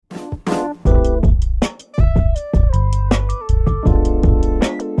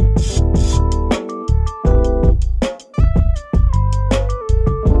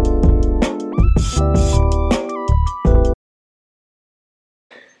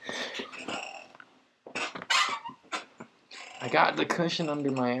I got the cushion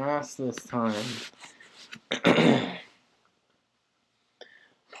under my ass this time.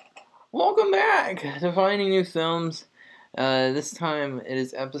 Welcome back to Finding New Films. This time it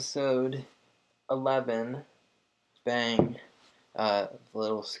is episode 11. Bang.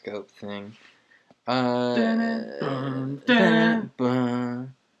 Little scope thing. Okay,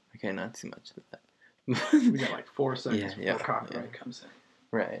 not too much of that. We got like 4 seconds before copyright comes in.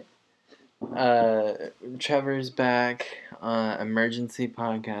 Right. Trevor's back. Emergency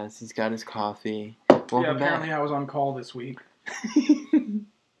podcast. He's got his coffee. Welcome apparently back. I was on call this week.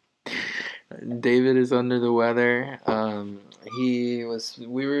 David is under the weather. We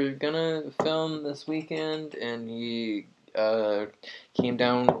were gonna film this weekend, and he came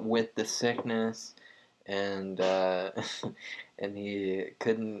down with the sickness, and and he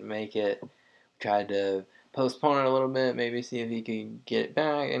couldn't make it. Tried to postpone it a little bit, maybe see if he could get it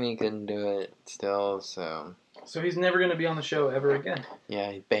back, and he couldn't do it still, so he's never going to be on the show ever again.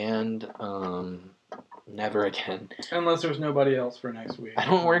 Yeah, he banned, never again. Unless there's nobody else for next week. I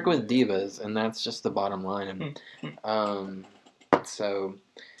don't work with divas, and that's just the bottom line. So,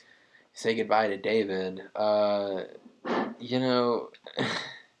 say goodbye to David.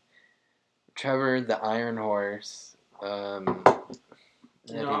 Trevor, the Iron Horse, I'm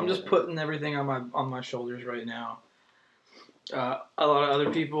just putting everything on my shoulders right now. A lot of other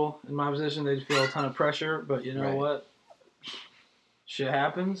people in my position, they'd feel a ton of pressure, but you know what? Shit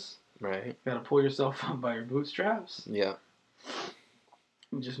happens. Right. Got to pull yourself up by your bootstraps. Yeah.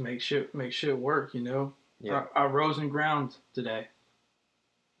 And just make shit work. Yeah. I rose and ground today.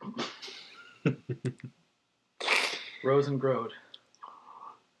 Rose and growed.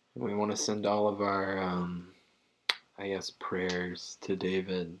 We want to send all of our, prayers to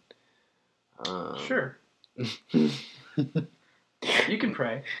David. Sure. You can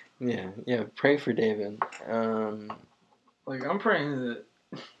pray. Yeah, pray for David. I'm praying that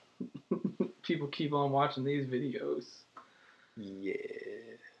people keep on watching these videos. Yeah.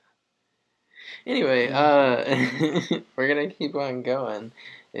 Anyway, we're gonna keep on going.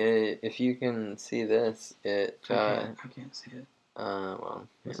 If you can see this, I can't see it. Well,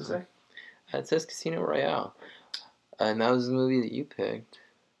 what's it say? It says Casino Royale, and that was the movie that you picked.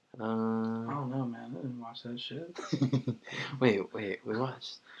 I don't know, man. I didn't watch that shit. Wait, we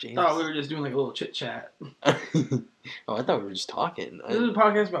watched James. I thought we were just doing like a little chit chat. Oh, I thought we were just talking. This is a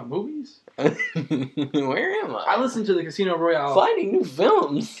podcast about movies? Where am I? I listened to the Casino Royale. Finding New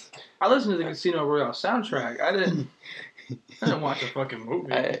Films. I listened to the Casino Royale soundtrack. I didn't watch a fucking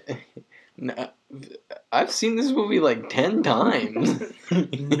movie. I've seen this movie like 10 times.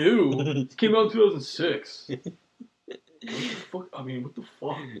 New. It came out in 2006. What the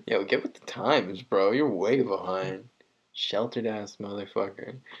fuck? Yo, get with the times, bro. You're way behind. Sheltered ass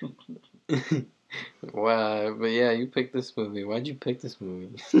motherfucker. Wow, but yeah, you picked this movie. Why'd you pick this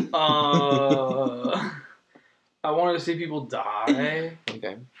movie? I wanted to see people die.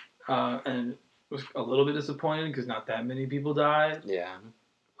 Okay. And was a little bit disappointed because not that many people died. Yeah.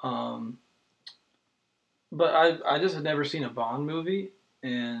 But I just had never seen a Bond movie,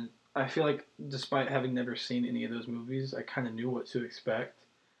 and I feel like despite having never seen any of those movies, I kind of knew what to expect,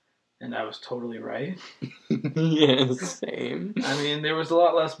 and I was totally right. Yeah, same. I mean, there was a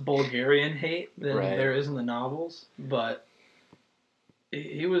lot less Bulgarian hate than there is in the novels, but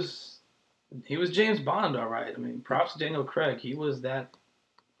he was James Bond, all right. I mean, props to Daniel Craig. He was that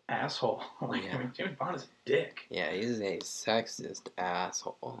asshole. James Bond is a dick. Yeah, he's a sexist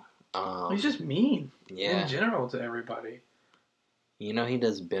asshole. He's just mean in general to everybody. He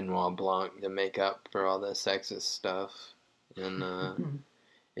does Benoit Blanc to make up for all the sexist stuff in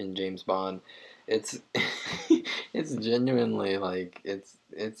James Bond. It's it's genuinely like it's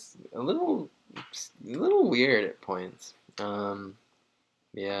a little weird at points. Yeah.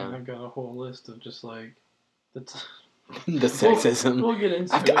 And I've got a whole list of just like the sexism. We'll get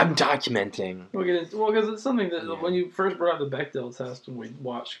into it. I'm documenting. We'll get into because it's something that when you first brought up the Bechdel test when we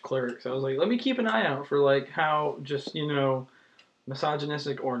watched Clerks, I was like, let me keep an eye out for like how just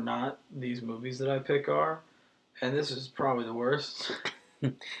misogynistic or not these movies that I pick are, and this is probably the worst.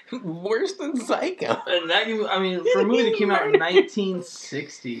 Worse than Psycho. And that, for a movie that came out in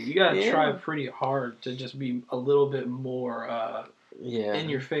 1960, you gotta try pretty hard to just be a little bit more in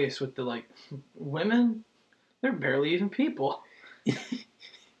your face with the like women. They're barely even people.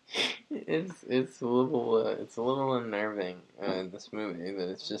 It's a little unnerving this movie that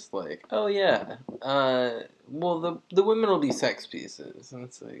it's just like, oh yeah, well the women will be sex pieces, and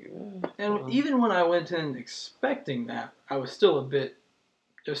it's like, even when I went in expecting that, it was still a bit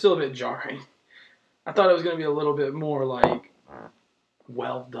jarring. I thought it was going to be a little bit more like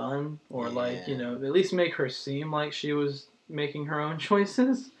well done, or like at least make her seem like she was making her own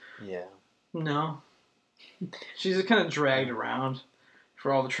choices. Yeah. No. She's just kind of dragged around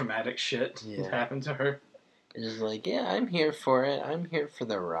for all the traumatic shit that happened to her. It's just like, yeah, I'm here for it. I'm here for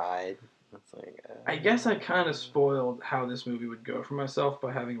the ride. It's like, I guess I kind of spoiled how this movie would go for myself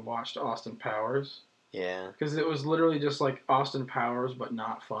by having watched Austin Powers. Yeah. Because it was literally just like Austin Powers, but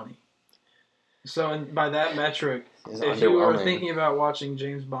not funny. So by that metric, if you are thinking about watching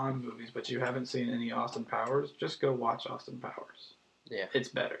James Bond movies, but you haven't seen any Austin Powers, just go watch Austin Powers. Yeah. It's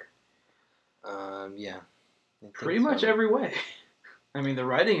better. Yeah. Pretty much every way. I mean, the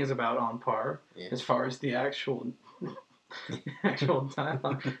writing is about on par as far as the actual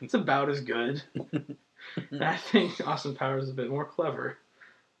dialogue. It's about as good. I think Austin Powers is a bit more clever.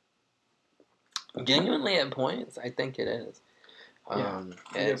 Genuinely at points, I think it is.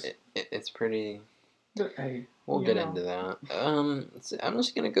 It's pretty... Hey, we'll get into that. So I'm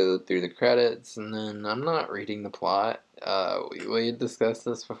just going to go through the credits, and then I'm not reading the plot. We discussed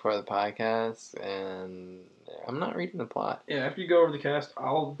this before the podcast, and I'm not reading the plot. Yeah, after you go over the cast,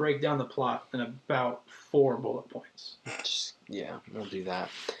 I'll break down the plot in about 4 bullet points. Yeah, we'll do that.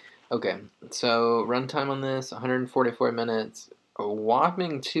 Okay, so runtime on this, 144 minutes, a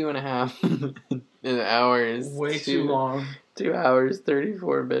whopping 2.5 hours. Way too long. 2 hours,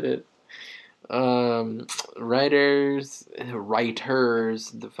 34 minutes. Writers,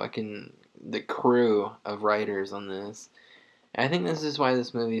 the crew of writers on this. I think this is why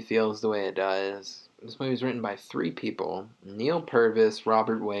this movie feels the way it does. This movie is written by 3 people: Neil Purvis,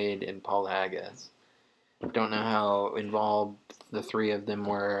 Robert Wade, and Paul Haggis. Don't know how involved the 3 of them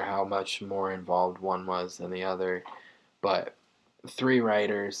were, how much more involved one was than the other, but 3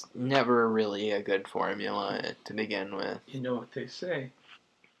 writers, never really a good formula to begin with. You know what they say.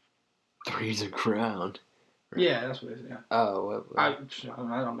 3's a crowd. Yeah, that's what it is. Yeah. Oh, I don't know.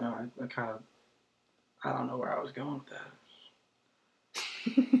 I don't know where I was going with that.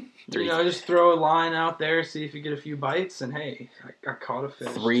 Just throw a line out there, see if you get a few bites, and hey, I caught a fish.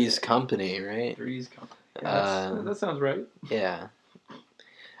 3's company, right? 3's company. Yeah, that sounds right. Yeah.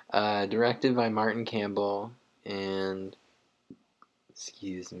 Directed by Martin Campbell and,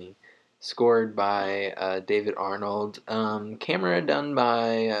 scored by David Arnold. Camera done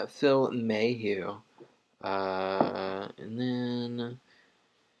by Phil Mayhew. And then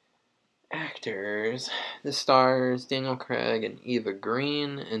actors. The stars, Daniel Craig and Eva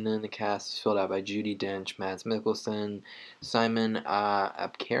Green. And then the cast is filled out by Judi Dench, Mads Mikkelsen, Simon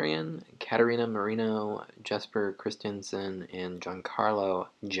Abkarian, Katerina Marino, Jesper Christensen, and Giancarlo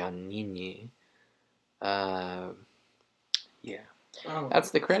Giannini. Yeah. Oh,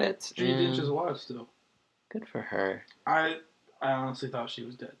 that's the credits. Judi Dench is alive still. Good for her. I honestly thought she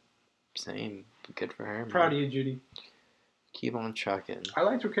was dead. Same. Good for her. Proud of you, Judy. Keep on trucking. I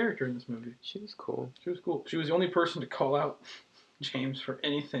liked her character in this movie. She was cool. She was the only person to call out James for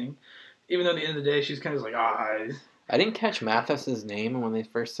anything. Even though at the end of the day, she's kind of like, I didn't catch Mathis's name, and when they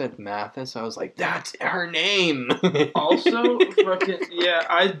first said Mathis, I was like, that's her name! Also,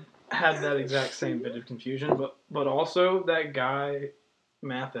 I had that exact same bit of confusion, but also that guy,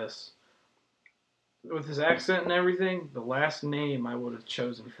 Mathis, with his accent and everything, the last name I would have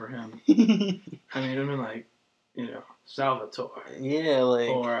chosen for him. I mean, it would have been like, Salvatore. Yeah, like...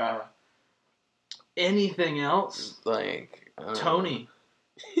 or anything else. Like... Tony.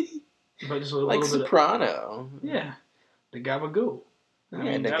 But just a little like bit Soprano. Yeah. The Gabagoo. The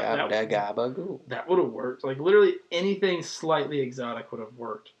Gabagoo. That would have worked. Like, literally anything slightly exotic would have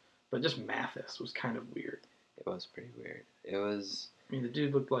worked. But just Mathis was kind of weird. It was pretty weird. It was... I mean, the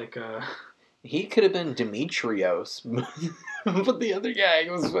dude looked like... He could have been Demetrios, but the other guy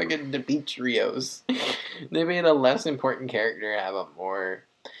was fucking Demetrios. They made a less important character have a more...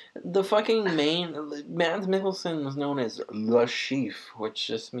 The fucking main... Mads Mikkelsen was known as Le Chief, which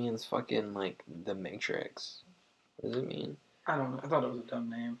just means fucking, like, the Matrix. What does it mean? I don't know. I thought it was a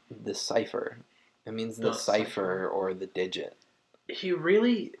dumb name. The Cipher. It means the cipher or the digit. He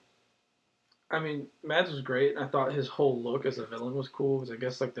really... I mean, Mads was great, and I thought his whole look as a villain was cool, because I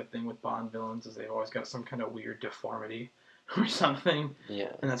guess, like, the thing with Bond villains is they've always got some kind of weird deformity or something.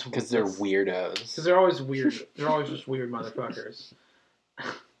 Yeah, and that's because they're weirdos. Because they're always weird. They're always just weird motherfuckers.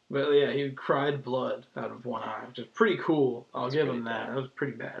 But, yeah, he cried blood out of one eye, which is pretty cool. I'll give him that. That was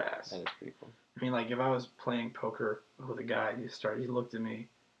pretty badass. That is pretty cool. I mean, like, if I was playing poker with a guy, he looked at me,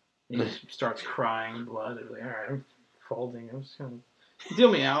 he starts crying blood, I'd be like, alright, I'm folding, I'm just gonna...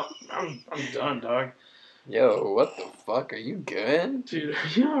 Deal me out. I'm done, dog. Yo, what the fuck? Are you good? Dude, are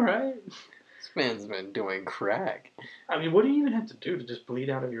you alright? This man's been doing crack. I mean, what do you even have to do to just bleed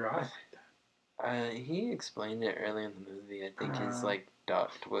out of your eye like that? He explained it earlier in the movie. I think his, like,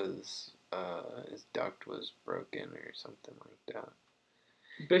 duct was his duct was broken or something like that.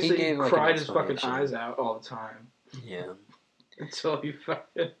 Basically, he cried his fucking eyes out all the time. Yeah. Until he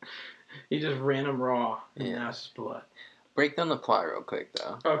just ran him raw, and now it's just blood. Break down the plot real quick,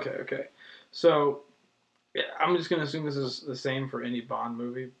 though. Okay. So, yeah, I'm just going to assume this is the same for any Bond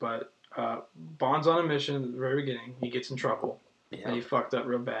movie, but Bond's on a mission at the very beginning. He gets in trouble, and he fucked up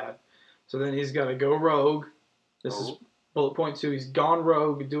real bad. So then he's got to go rogue. This is bullet point 2. He's gone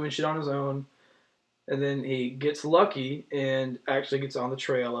rogue, doing shit on his own. And then he gets lucky and actually gets on the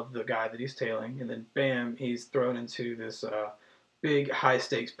trail of the guy that he's tailing. And then, bam, he's thrown into this big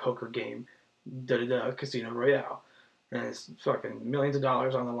high-stakes poker game, Casino Royale. And it's fucking millions of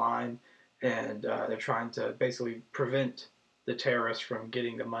dollars on the line. And they're trying to basically prevent the terrorist from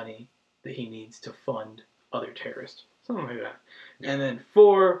getting the money that he needs to fund other terrorists. Something like that. And then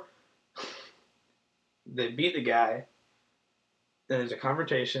 4, they beat the guy. Then there's a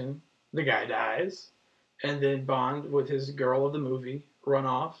confrontation. The guy dies. And then Bond, with his girl of the movie, run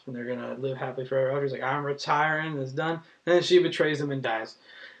off. And they're going to live happily forever. He's like, I'm retiring. It's done. And then she betrays him and dies.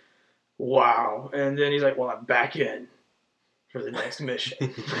 Wow. And then he's like, well, I'm back in for the next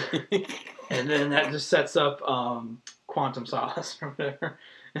mission. And then that just sets up Quantum Solace or whatever.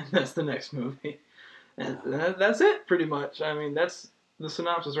 And that's the next movie. And that's it, pretty much. I mean, that's the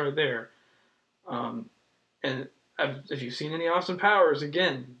synopsis right there. And if you've seen any Austin Powers,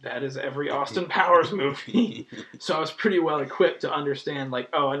 again, that is every Austin Powers movie. So I was pretty well equipped to understand, like,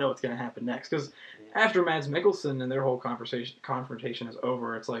 oh, I know what's going to happen next. Because after Mads Mikkelsen and their whole confrontation is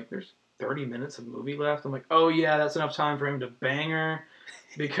over, it's like, there's 30 minutes of movie left. I'm like, oh, yeah, that's enough time for him to bang her.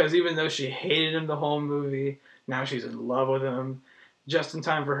 Because even though she hated him the whole movie, now she's in love with him. Just in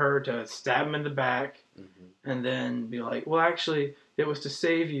time for her to stab him in the back. Mm-hmm. And then be like, well, actually, it was to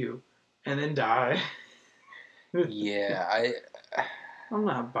save you. And then die. Yeah, I'm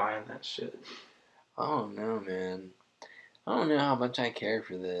not buying that shit. I don't know, man. I don't know how much I care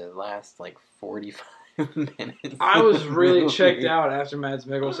for the last, 45 minutes. I was really checked out after Mads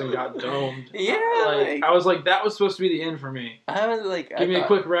Mikkelsen got domed. Yeah. I was like, that was supposed to be the end for me. I was like... Give me a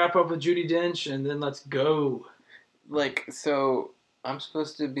quick wrap-up with Judi Dench, and then let's go. So, I'm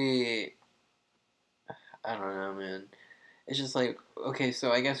supposed to be... I don't know, man. It's just like, okay,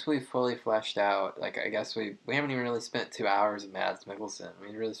 so I guess we fully fleshed out, I guess we haven't even really spent 2 hours with Mads Mikkelsen.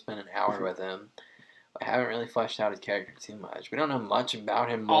 We really spent an hour with him. I haven't really fleshed out his character too much. We don't know much about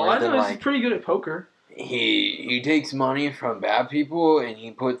him more than, All I know is he's pretty good at poker. He takes money from bad people and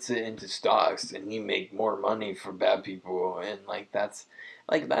he puts it into stocks and he make more money for bad people, and that's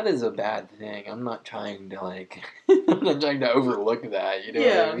that is a bad thing. I'm not trying to I'm not trying to overlook that, you know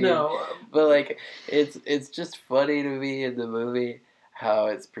what I mean? No. But it's just funny to me in the movie how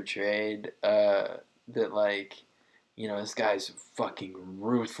it's portrayed that this guy's fucking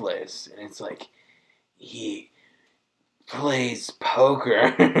ruthless, and it's like he plays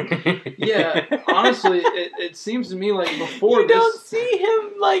poker. Yeah, honestly, it seems to me like before you don't see him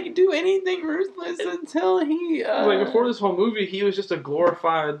do anything ruthless until he before this whole movie, he was just a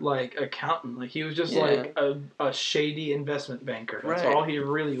glorified accountant. He was just a shady investment banker. That's all he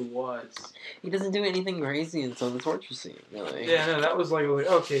really was. He doesn't do anything crazy until the torture scene. Really. Yeah, no, that was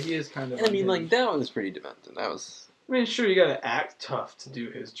okay, he is kind of. And I mean, that was pretty demented. That was. I mean, sure, you got to act tough to do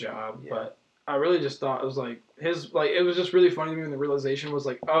his job, but. I really just thought it was it was just really funny to me when the realization was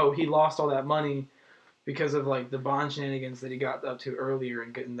he lost all that money because of the Bond shenanigans that he got up to earlier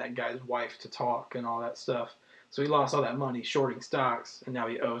and getting that guy's wife to talk and all that stuff. So he lost all that money shorting stocks, and now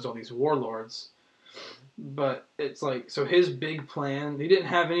he owes all these warlords. But it's so his big plan, he didn't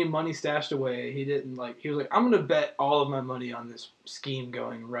have any money stashed away. He didn't he was I'm going to bet all of my money on this scheme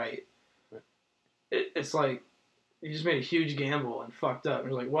going right. It's he just made a huge gamble and fucked up. And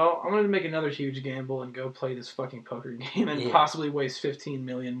he was well, I'm going to make another huge gamble and go play this fucking poker game and possibly waste $15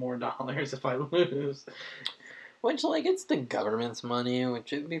 million more if I lose. Which, it's the government's money,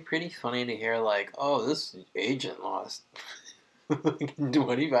 which would be pretty funny to hear, oh, this agent lost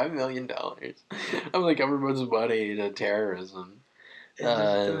 $25 million of the government's money to terrorism.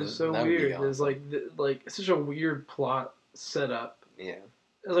 It was so weird. It was it's such a weird plot setup. Yeah.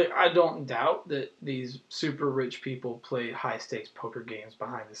 I don't doubt that these super rich people play high stakes poker games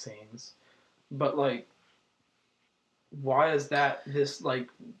behind the scenes, but why is that this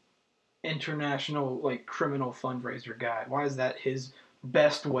international criminal fundraiser guy? Why is that his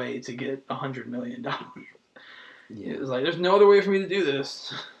best way to get $100 million? Yeah. It was there's no other way for me to do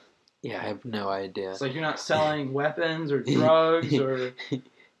this. Yeah, I have no idea. It's you're not selling weapons or drugs or.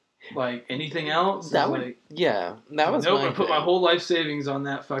 Anything else? That was nope, I put my whole life savings on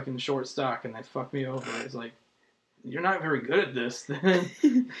that fucking short stock and they fucked me over. It's you're not very good at this, then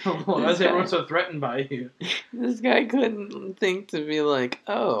why is everyone so threatened by you? This guy couldn't think to be like,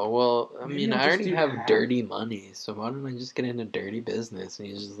 oh, well, I mean, I already have dirty money, so why don't I just get into dirty business? And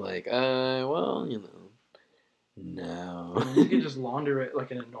he's just like, well, no. You can just launder it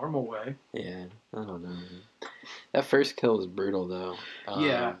like in a normal way. Yeah, I don't know. That first kill was brutal, though.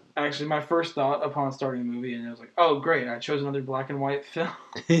 Yeah, actually, my first thought upon starting the movie, and I was like, "Oh, great! I chose another black and white film."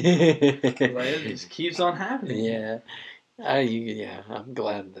 It just keeps on happening. Yeah, I'm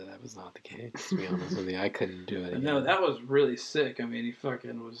glad that was not the case. To be honest with you, I couldn't do it. No, that was really sick. I mean, he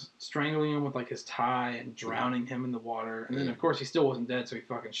fucking was strangling him with like his tie and drowning him in the water, and then of course he still wasn't dead, so he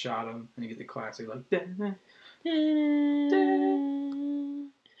fucking shot him, and you get the classic like.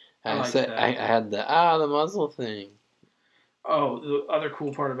 I had the muzzle thing. Oh, the other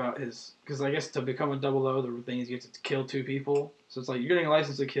cool part about because I guess to become a 00, the thing is you have to kill 2 people. So it's like you're getting a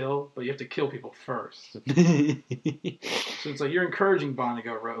license to kill, but you have to kill people first. So it's like you're encouraging Bond to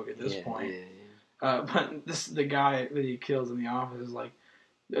go rogue at this point. Yeah. But the guy that he kills in the office is like,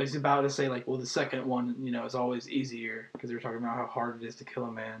 he's about to say like, well, the second one, is always easier because they were talking about how hard it is to kill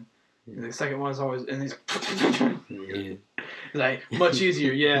a man. And the second one is always, and he's like, much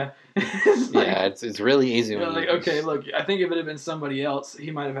easier, yeah. It's really easy. Like, okay, look, I think if it had been somebody else, he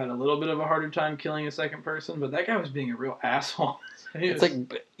might have had a little bit of a harder time killing a second person, but that guy was being a real asshole.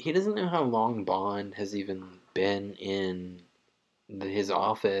 Like, he doesn't know how long Bond has even been in his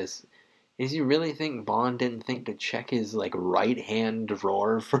office. Does you really think Bond didn't think to check his, like, right-hand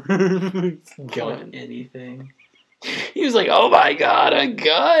drawer for gun? Anything. He was like, oh my god, a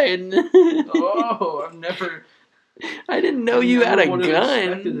gun! Oh, I didn't know you had a gun.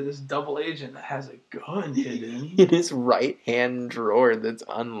 Expected this double agent that has a gun hidden in his right-hand drawer that's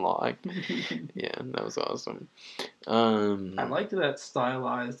unlocked. Yeah, that was awesome. I liked that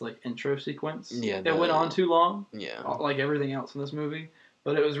stylized like intro sequence. Yeah, it went on too long. Yeah, like everything else in this movie,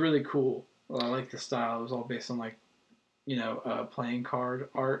 but it was really cool. I liked the style. It was all based on like, playing card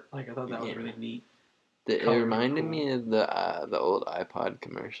art. Like I thought that was really neat. It reminded me of the old iPod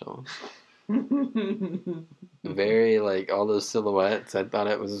commercial. Very like all those silhouettes. I thought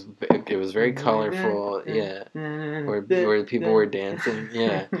it was very colorful. Yeah, where people were dancing.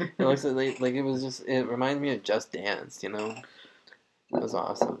 Yeah, it looks like it was just. It reminded me of Just Dance. That was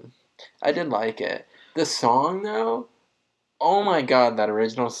awesome. I did like it. The song though, oh my god, that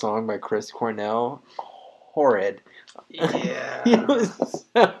original song by Chris Cornell, horrid. Yeah, it was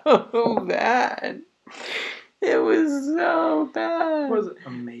so bad. It was so bad. It was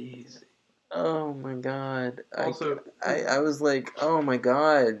amazing. Oh my god. Also, I was like, oh my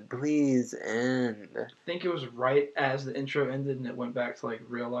god, please end. I think it was right as the intro ended and it went back to like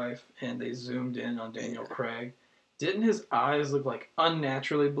real life and they zoomed in on Daniel Craig. Didn't his eyes look like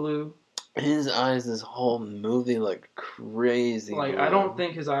unnaturally blue? His eyes this whole movie looked crazy like blue. I don't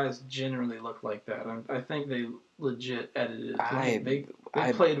think his eyes generally look like that. I think they legit edited it.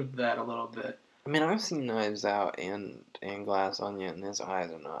 They played with that a little bit. I mean, I've seen Knives Out and Glass Onion, and his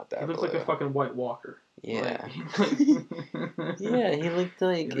eyes are not that. He looks like a fucking White Walker. Yeah. Yeah, he looked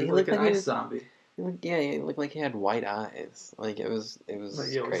like an ice zombie. He looked like he had white eyes. Like it was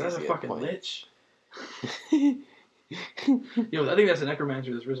like, yo, crazy. Is that a fucking lich? Yo, I think that's a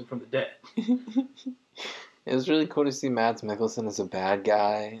necromancer that's risen from the dead. It was really cool to see Mads Mikkelsen as a bad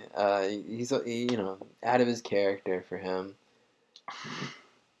guy. He's out of his character for him.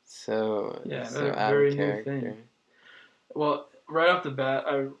 So very new thing. Well, right off the bat,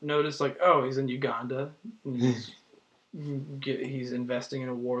 I noticed like, oh, he's in Uganda. He's investing in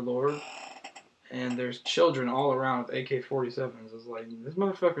a warlord, and there's children all around with AK-47s. It's like, this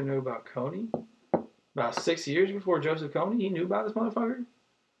motherfucker knew about Coney. About 6 years before Joseph Kony, he knew about this motherfucker.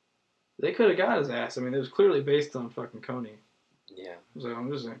 They could have got his ass. I mean, it was clearly based on fucking Coney. Yeah. So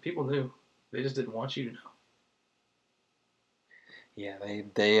I'm just saying, people knew. They just didn't want you to know. Yeah,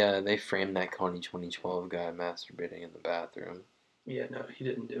 they framed that Coney 2012 guy masturbating in the bathroom. Yeah, no, he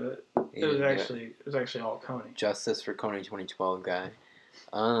didn't do it. It was actually all Coney. Justice for Coney 2012 guy.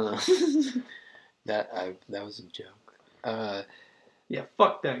 That was a joke. Yeah,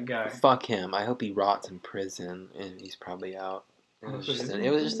 fuck that guy. Fuck him. I hope he rots in prison, and he's probably out. It was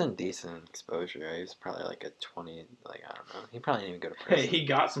just indecent exposure. He was probably like a 20, like, I don't know. He probably didn't even go to prison. Hey, he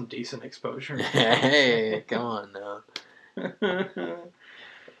got some decent exposure. Hey, come on now.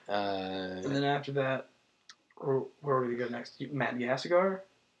 And then after that, where do we go next? Madagascar?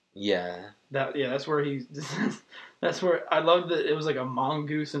 Yeah. That's where that's where I love that it was like a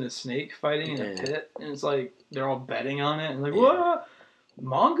mongoose and a snake fighting in a pit, and it's like they're all betting on it, and like, whoa!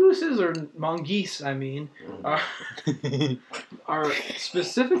 Mongooses or mongoose, I mean, are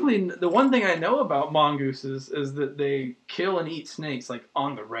specifically the one thing I know about mongooses is that they kill and eat snakes like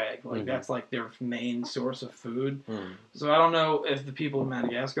on the reg. Like that's like their main source of food. So I don't know if the people of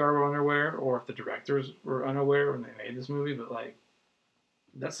Madagascar were unaware or if the directors were unaware when they made this movie, but like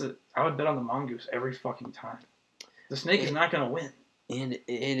I would bet on the mongoose every fucking time. The snake is not gonna win. And it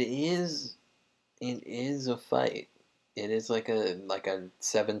is a fight. It is like a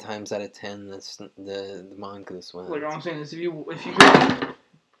 7 times out of 10 the mongoose wins. Like all I'm saying is if you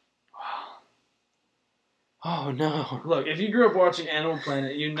oh no! Look, if you grew up watching Animal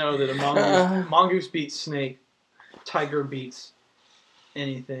Planet, you know that a mongoose beats snake, tiger beats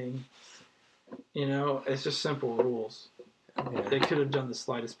anything. You know, it's just simple rules. Yeah. They could have done the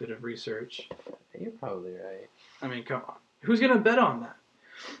slightest bit of research. You're probably right. I mean, come on. Who's gonna bet on that?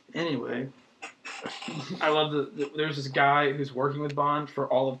 Anyway. I love there's this guy who's working with Bond for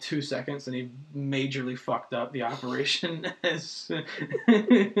all of 2 seconds, and he majorly fucked up the operation.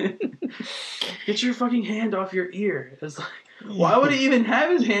 Get your fucking hand off your ear. It's like, why would he even have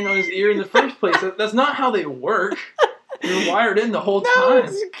his hand on his ear in the first place? That's not how they work. You're wired in the whole time. That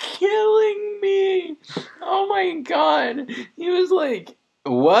was killing me. Oh my god. He was like,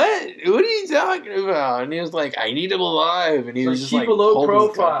 what? What are you talking about? And he was like, I need him alive. And he was just keep a low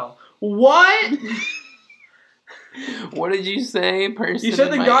profile. What? What did you say, person? You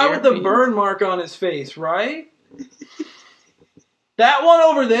said the guy with the burn mark on his face, right? That one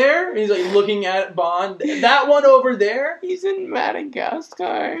over there? He's like looking at Bond. That one over there? He's in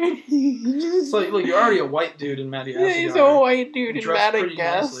Madagascar. It's like, look, you're already a white dude in Madagascar. Yeah, he's a white dude in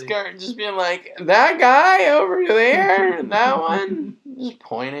Madagascar. Just being like, that guy over there, and that one. Just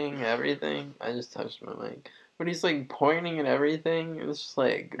pointing everything. I just touched my mic. But he's like pointing at everything. It's just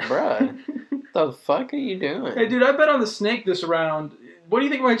like, bruh, what the fuck are you doing? Hey, dude, I bet on the snake this round. What do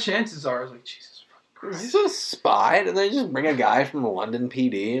you think my chances are? I was like, Jesus fucking Christ. Is this a spy? Did they just bring a guy from the London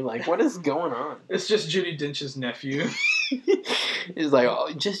PD? Like, what is going on? It's just Judi Dench's nephew. He's like,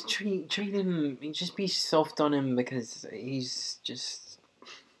 oh, just treat him. Just be soft on him because he's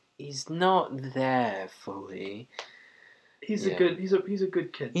not there fully. He's a good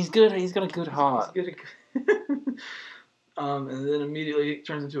kid. He's good. He's got a good heart. He's good. And then immediately it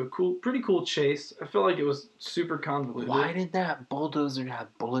turns into a pretty cool chase. I feel like it was super convoluted. Why did that bulldozer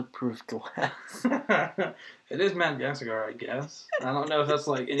have bulletproof glass? It is Madagascar, I guess. I don't know if that's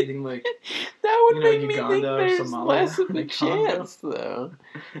like anything like that would make me Uganda think there's or Somalia. Less of a chance, though.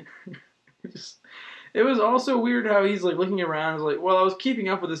 It was also weird how he's like looking around. He's like, well, I was keeping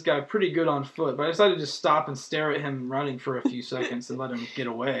up with this guy pretty good on foot, but I decided to just stop and stare at him running for a few seconds and let him get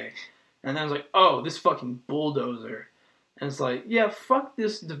away. And then I was like, oh, this fucking bulldozer. And it's like, yeah, fuck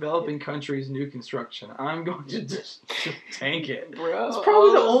this developing country's new construction. I'm going to just tank it. Bro, it's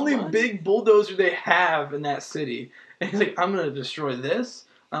probably the only big bulldozer they have in that city. And he's like, I'm going to destroy this.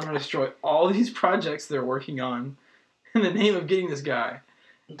 I'm going to destroy all these projects they're working on in the name of getting this guy.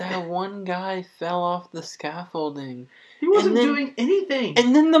 That one guy fell off the scaffolding. He wasn't doing anything.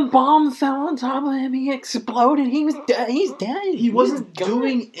 And then the bomb fell on top of him. He exploded. He was he's dead. He wasn't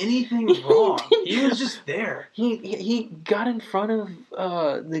doing anything wrong. He was just there. He got in front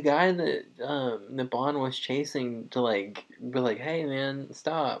of the guy that the Bond was chasing to like be like, hey man,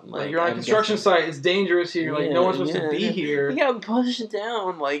 stop. Like you're on a construction site. It's dangerous here. Like no one's supposed to be here. He got pushed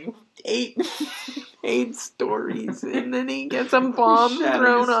down like 8 stories, and then he gets a bomb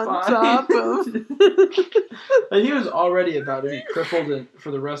thrown on top of. And he was already about to be crippled for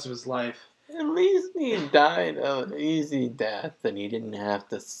the rest of his life. At least he died an easy death, and he didn't have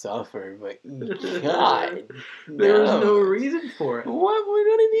to suffer. But God, there was no reason for it. What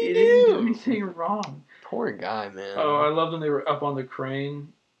did he do? He didn't do anything wrong. Poor guy, man. Oh, I loved when they were up on the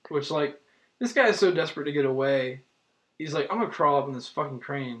crane, which like this guy is so desperate to get away. He's like, I'm gonna crawl up in this fucking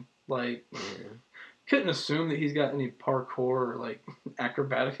crane, like. Yeah. Couldn't assume that he's got any parkour or like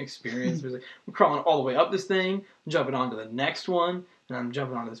acrobatic experience. He's like, I'm crawling all the way up this thing, I'm jumping onto the next one, and I'm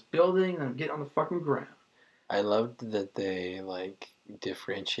jumping onto this building, and I'm getting on the fucking ground. I loved that they like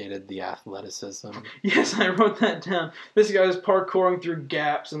differentiated the athleticism. Yes, I wrote that down. This guy's parkouring through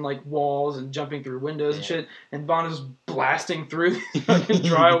gaps and like walls and jumping through windows and shit, and Bond is blasting through the fucking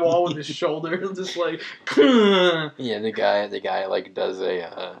drywall with his shoulder, just like. Yeah, the guy like does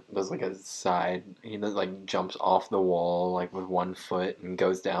like a side. He like jumps off the wall like with one foot and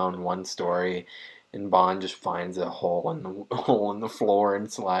goes down 1 story. And Bond just finds a hole in the floor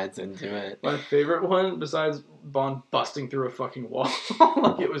and slides into it. My favorite one, besides Bond busting through a fucking wall,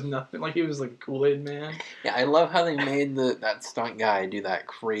 like it was nothing, like he was like a Kool-Aid man. Yeah, I love how they made that stunt guy do that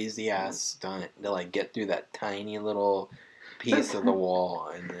crazy ass stunt to like get through that tiny little piece of the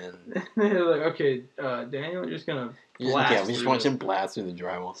wall, and then they're like, okay, Daniel, you're just gonna blast. Yeah, we just want you to blast through the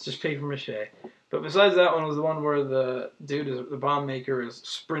drywall. It's just paper mache. But besides that one was the one where the the bomb maker, is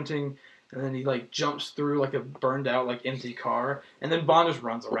sprinting, and then he like jumps through like a burned out like empty car, and then Bond just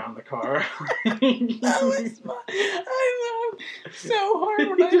runs around the car. That was fun. I laughed so hard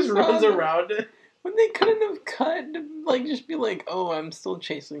when he just runs around it. When they couldn't have cut to like just be like, oh, I'm still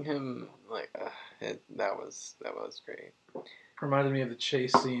chasing him. Like that was great. Reminded me of the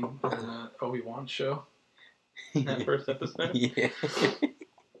chase scene in the Obi-Wan show. That first episode. Yeah.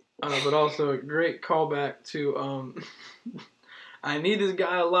 But also a great callback to I need this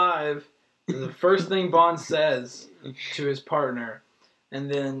guy alive. The first thing Bond says to his partner, and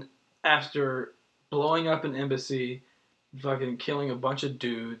then after blowing up an embassy, fucking killing a bunch of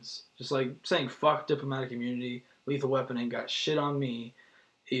dudes, just like saying fuck diplomatic immunity, lethal weapon ain't got shit on me.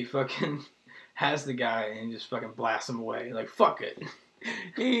 He fucking has the guy and he just fucking blasts him away. Like, fuck it.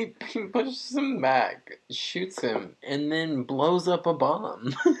 He pushes him back, shoots him, and then blows up a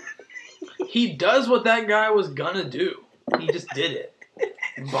bomb. He does what that guy was gonna do. He just did it.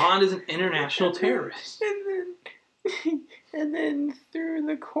 Bond is an international terrorist. And then through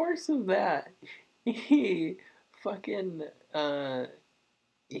the course of that, he fucking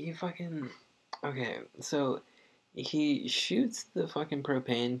okay, so he shoots the fucking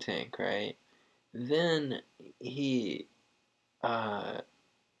propane tank, right? Then all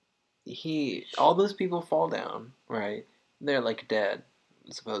those people fall down, right? They're like dead,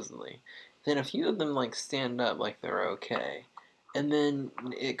 supposedly. Then a few of them like stand up like they're okay. And then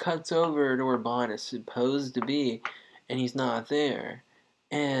it cuts over to where Bond is supposed to be, and he's not there.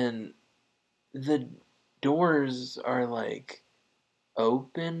 And the doors are like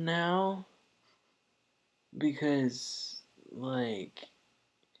open now because like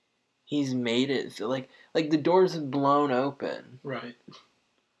he's made it feel like the doors have blown open. Right.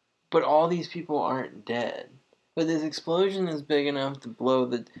 But all these people aren't dead. But this explosion is big enough to blow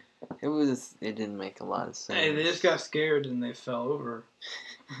the... It didn't make a lot of sense. Hey, they just got scared and they fell over.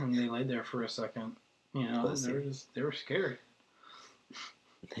 And they laid there for a second. You know, they were scared.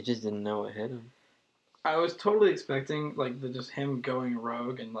 They just didn't know what hit them. I was totally expecting, like, just him going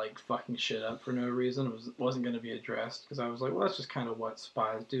rogue and, like, fucking shit up for no reason. Wasn't going to be addressed. Because I was like, well, that's just kind of what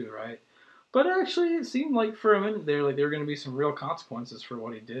spies do, right? But actually, it seemed like for a minute there, like, there were going to be some real consequences for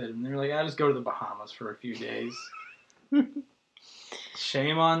what he did. And they were like, I just go to the Bahamas for a few days.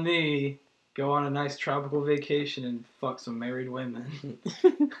 Shame on thee. Go on a nice tropical vacation and fuck some married women.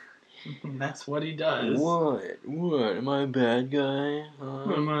 And that's what he does. What? Am I a bad guy?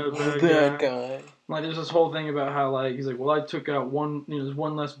 Am I a bad guy? Like, there's this whole thing about how, like, he's like, well, I took out there's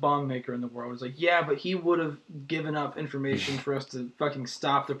one less bomb maker in the world. It's like, yeah, but he would have given up information for us to fucking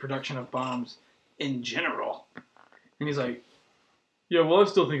stop the production of bombs in general. And he's like, yeah, well, I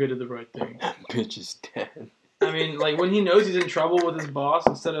still think I did the right thing. Bitch is dead. I mean, like, when he knows he's in trouble with his boss,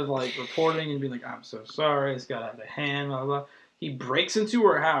 instead of, like, reporting and being like, I'm so sorry, it's got out of hand, blah, blah, he breaks into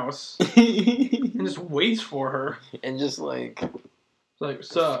her house and just waits for her. And just, like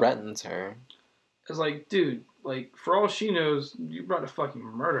so threatens her. It's like, dude, like, for all she knows, you brought to fucking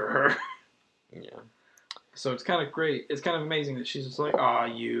murder her. Yeah. So it's kind of great. It's kind of amazing that she's just like, aw,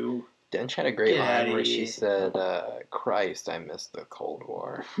 you. Dench had a great line where she said, Christ, I missed the Cold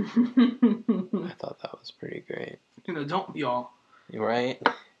War. I thought that was pretty great. You know, don't y'all. You right?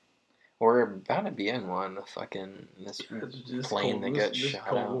 We're about to be in one. This plane that gets shot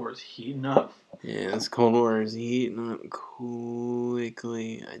out. This Cold War is heating up. Yeah, this Cold War is heating up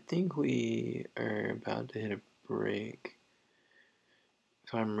quickly. I think we are about to hit a break.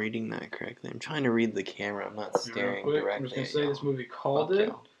 If I'm reading that correctly. I'm trying to read the camera. I'm not staring directly. I'm just going to say this movie called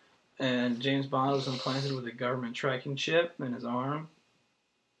it. And James Bond was implanted with a government tracking chip in his arm.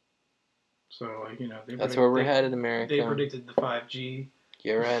 So, like, you know... That's where we're headed, America. They predicted the 5G.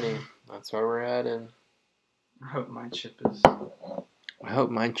 Get ready. That's where we're headed. I hope my chip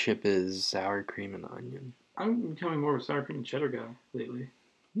is sour cream and onion. I'm becoming more of a sour cream and cheddar guy lately.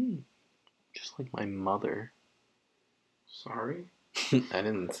 Just like my mother. Sorry? I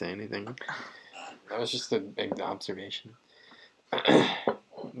didn't say anything. That was just a big observation.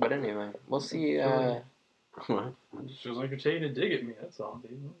 But anyway, we'll see. What? It just feels like you're taking a dig at me. That's all,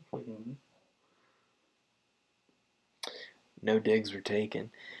 dude. No digs were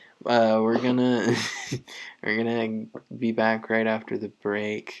taken. We're gonna be back right after the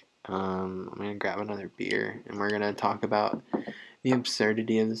break. I'm gonna grab another beer and we're gonna talk about the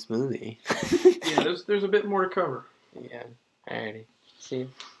absurdity of this movie. Yeah, there's a bit more to cover. Yeah. Alrighty. See you.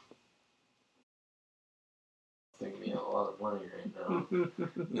 costing me a lot of money right now.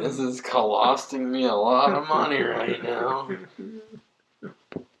 This is costing me a lot of money right now.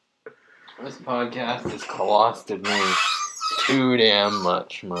 This podcast has costed me too damn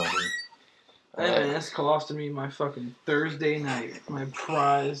much money. Hey man, that's costing me my fucking Thursday night. My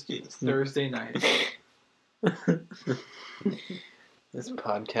prized Thursday night. This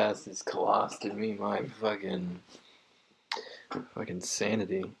podcast has costed me my fucking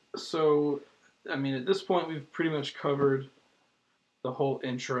sanity. So, I mean, at this point, we've pretty much covered the whole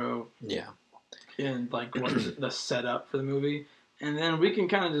intro. Yeah. And, like, what's the setup for the movie. And then we can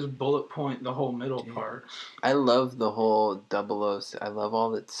kind of just bullet point the whole middle part. I love the whole 006. I love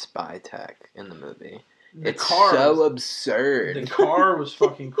all that spy tech in the movie. It's so absurd. The car was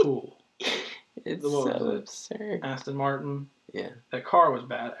fucking cool. It's so absurd. Aston Martin. Yeah. That car was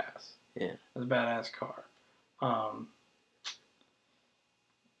badass. Yeah. It was a badass car.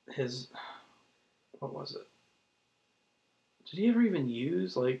 What was it? Did he ever even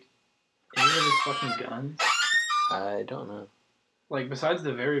use, like, any of his fucking guns? I don't know. Like, besides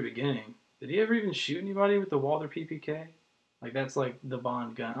the very beginning, did he ever even shoot anybody with the Walther PPK? Like, that's, like, the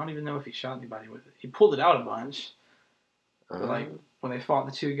Bond gun. I don't even know if he shot anybody with it. He pulled it out a bunch. But, like, when they fought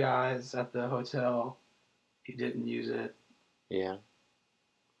the two guys at the hotel, he didn't use it. Yeah.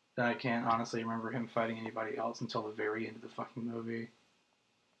 And I can't honestly remember him fighting anybody else until the very end of the fucking movie.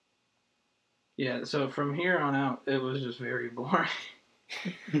 Yeah, so from here on out, it was just very boring.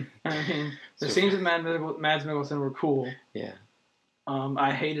 I mean, the scenes with Mads Mikkelsen were cool. Yeah.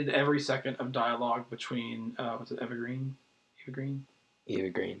 I hated every second of dialogue between, was it Eva Green? Eva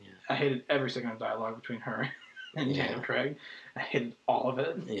Green, yeah. I hated every second of dialogue between her and Daniel Craig. I hated all of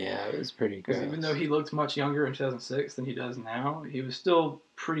it. Yeah, it was pretty gross. Because even though he looked much younger in 2006 than he does now, he was still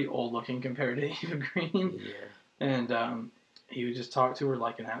pretty old looking compared to Eva Green. Yeah. And he would just talk to her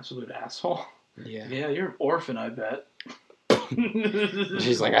like an absolute asshole. Yeah. Yeah, you're an orphan, I bet.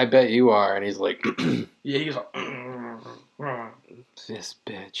 She's like, I bet you are. And he's like, yeah, he's like, this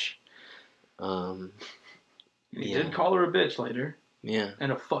bitch. He did call her a bitch later. Yeah.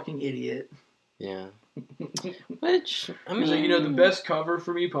 And a fucking idiot. Yeah. Which, I mean... He's like, the best cover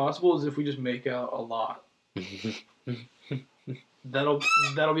for me possible is if we just make out a lot. That'll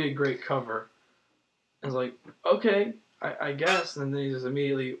be a great cover. I was like, okay, I guess. And then he just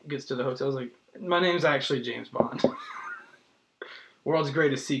immediately gets to the hotel. I was like, my name's actually James Bond. World's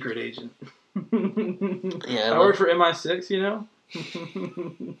greatest secret agent. Yeah, I work for MI6,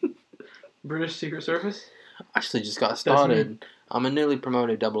 British Secret Service. Actually just got started. I'm a newly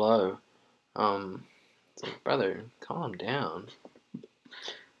promoted 00. It's like, brother, calm down.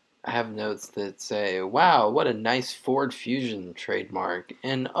 I have notes that say, wow, what a nice Ford Fusion trademark.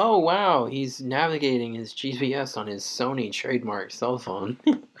 And, oh, wow, he's navigating his GPS on his Sony trademark cell phone.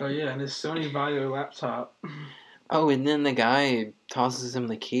 Oh, yeah, and his Sony Vaio laptop. Oh, and then the guy tosses him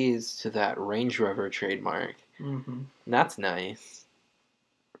the keys to that Range Rover trademark. Mm-hmm. That's nice.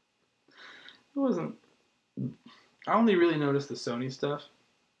 It wasn't... I only really noticed the Sony stuff.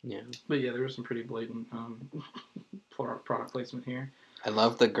 Yeah. But yeah, there was some pretty blatant product placement here. I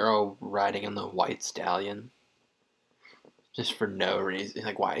love the girl riding on the white stallion. Just for no reason.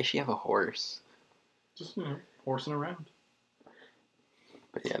 Like, why does she have a horse? Just, horsing around.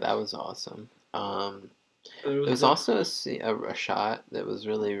 But yeah, that was awesome. There was also a shot that was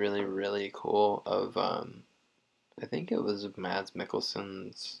really, really, really cool of, I think it was Mads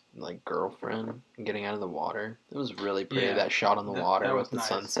Mikkelsen's, like, girlfriend getting out of the water. It was really pretty. Yeah, that shot on the water with the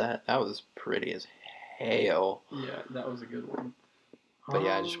sunset. That was pretty as hell. Yeah, that was a good one. But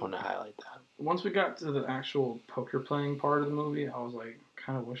yeah, I just wanted to highlight that. Once we got to the actual poker playing part of the movie, I was like,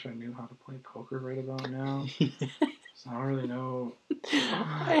 kind of wish I knew how to play poker right about now. So I don't really know.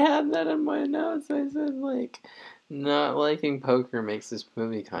 I had that in my notes. I said, like, not liking poker makes this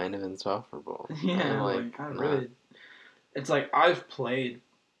movie kind of insufferable. Yeah, like I really... It's like, I've played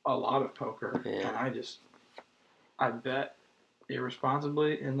a lot of poker, and I bet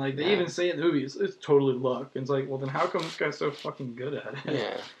irresponsibly, and like they even say in the movie, it's totally luck. And it's like, well, then how come this guy's so fucking good at it?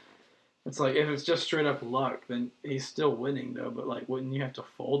 Yeah. It's like, if it's just straight up luck, then he's still winning, though. But like, wouldn't you have to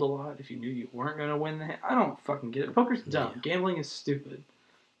fold a lot if you knew you weren't gonna win the hand? I don't fucking get it. Poker's dumb. Yeah. Gambling is stupid.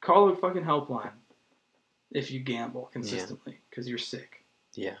 Call a fucking helpline if you gamble consistently because you're sick.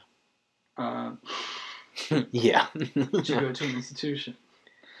 Yeah. Yeah. You should go to an institution.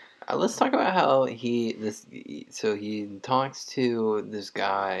 Let's talk about how he talks to this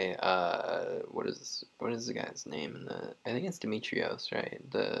guy. What is the guy's name? I think it's Demetrios, right?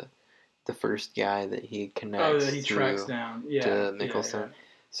 The first guy that he connects. Oh, that he tracks down. Yeah. To Mikkelsen. Yeah.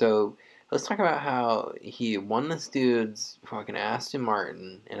 So let's talk about how he won this dude's fucking Aston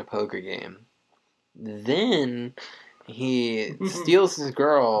Martin in a poker game, Then he steals his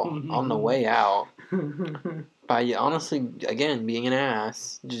girl on the way out by honestly, again, being an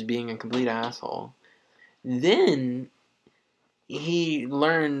ass, just being a complete asshole. Then he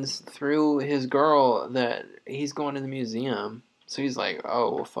learns through his girl that he's going to the museum. So he's like,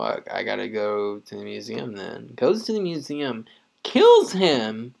 oh, fuck, I gotta go to the museum then. Goes to the museum, kills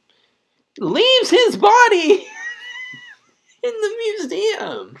him, leaves his body in the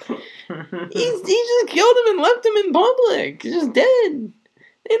museum. He just killed him and left him in public. He's just dead.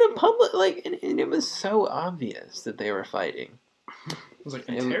 In a public, like, and it was so obvious that they were fighting. It was like,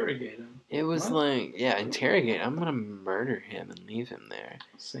 interrogate him. It was what? like, yeah, interrogate. I'm gonna murder him and leave him there.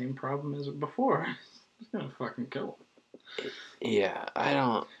 Same problem as before. He's gonna fucking kill him. Yeah, I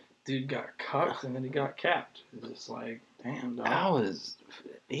don't. Dude got cucked and then he got capped. It's just like, damn, dog. Not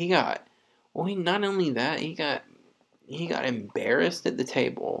only that, he got embarrassed at the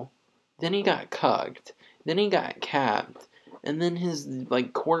table. Then he got cucked. Then he got capped. And then his,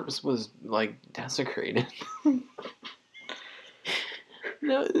 like, corpse was, like, desecrated.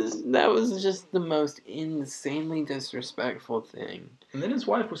 No, that was just the most insanely disrespectful thing. And then his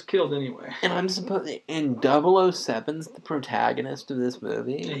wife was killed anyway. And and 007's the protagonist of this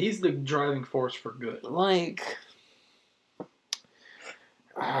movie. Yeah, he's the driving force for good. Like,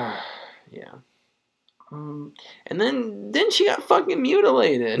 yeah. And then she got fucking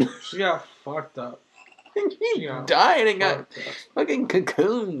mutilated. She got fucked up. He died and got fucking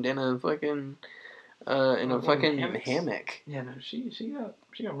cocooned in a fucking hammock. Yeah, no, she got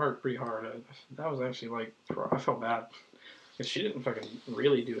murked pretty hard. That was actually like, I felt bad because she didn't fucking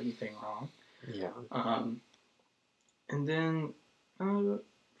really do anything wrong. Yeah. And then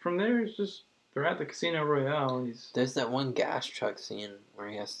from there it's just they're at the Casino Royale and there's that one gas truck scene where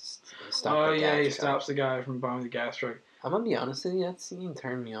he has to stop. Oh yeah, he stops the guy from bombing the gas truck. I'm gonna be honest with you, that scene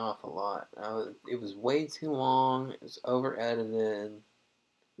turned me off a lot. It was way too long. It was over edited.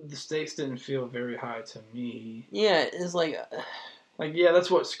 The stakes didn't feel very high to me. Yeah, it's like yeah,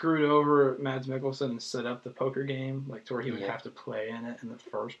 that's what screwed over Mads Mikkelsen and set up the poker game, like to where he would have to play in it in the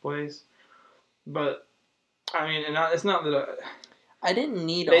first place. But I mean, and it's not that I didn't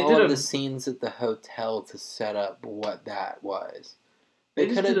need all of the scenes at the hotel to set up what that was. They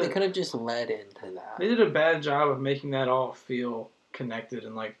could have just led into that. They did a bad job of making that all feel connected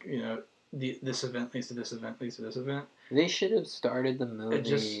and like, you know, this event leads to this event leads to this event. They should have started the movie. It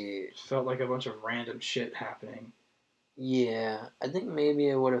just felt like a bunch of random shit happening. Yeah, I think maybe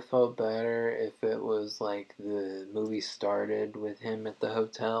it would have felt better if it was like the movie started with him at the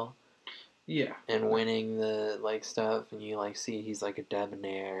hotel. Yeah. And winning the, like, stuff, and you, like, see he's, like, a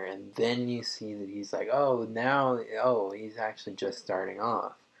debonair, and then you see that he's, like, he's actually just starting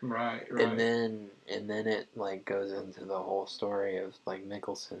off. Right. And then it, like, goes into the whole story of, like,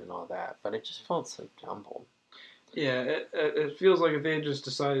 Mikkelsen and all that, but it just felt so jumbled. Yeah, it feels like if they had just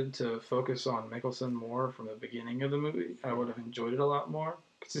decided to focus on Mikkelsen more from the beginning of the movie, I would have enjoyed it a lot more,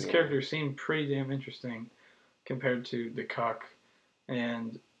 because his character seemed pretty damn interesting compared to the cuck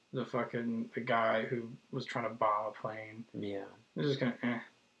and the guy who was trying to bomb a plane. Yeah. It was just kind of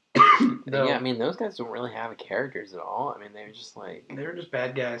Yeah, I mean, those guys don't really have characters at all. I mean, they were just like... They were just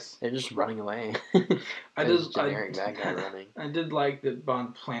bad guys. They're just running away. Generic bad guy running. I did like that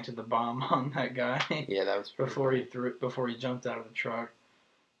Bond planted the bomb on that guy. Yeah, that was before he jumped out of the truck.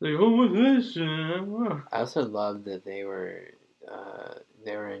 Like, oh, what's this? I also loved that they were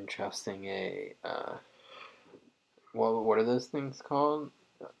entrusting a... what are those things called?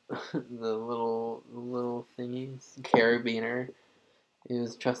 the little thingies, carabiner. He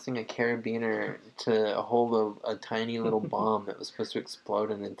was trusting a carabiner to hold a tiny little bomb that was supposed to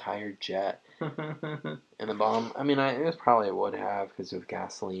explode an entire jet. And the bomb, I mean, it was probably would have because of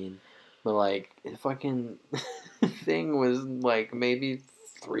gasoline, but like the fucking thing was like maybe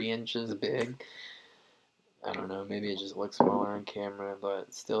 3 inches big. I don't know, maybe it just looked smaller on camera,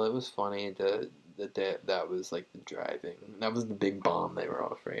 but still, it was funny that was like the driving. That was the big bomb they were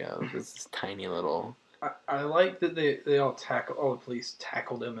all afraid of. It was this tiny little. I like that they all the police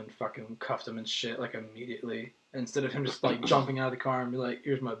tackled him and fucking cuffed him and shit like immediately instead of him just like jumping out of the car and be like,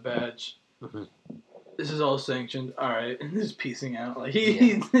 "Here's my badge. Mm-hmm. This is all sanctioned. All right," and just piecing out. Like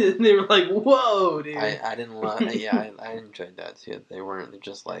they were like, "Whoa, dude." I didn't love. Yeah, I enjoyed that too. They're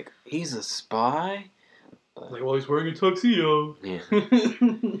just like, he's a spy. But, like, well, he's wearing a tuxedo. Yeah.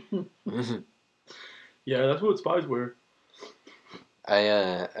 Yeah, that's what spies wear. I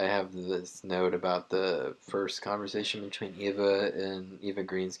have this note about the first conversation between Eva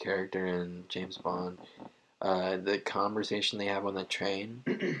Green's character and James Bond. The conversation they have on the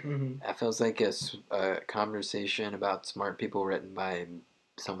train. That feels like a conversation about smart people written by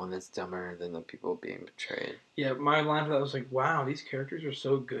someone that's dumber than the people being betrayed. Yeah, my line for that was like, wow, these characters are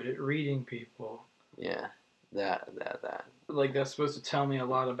so good at reading people. Yeah, that. Like, that's supposed to tell me a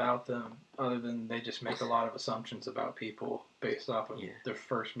lot about them, other than they just make a lot of assumptions about people based off of their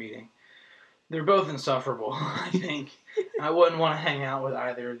first meeting. They're both insufferable, I think. I wouldn't want to hang out with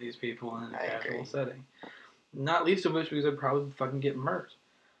either of these people in a casual setting. Not least of which because I'd probably fucking get murdered.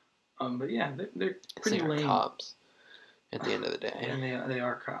 But yeah, they're pretty lame. Cops at the end of the day. And they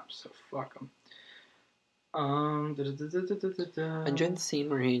are cops, so fuck them. I enjoyed the scene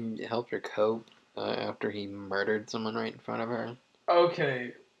where he helped her cope after he murdered someone right in front of her.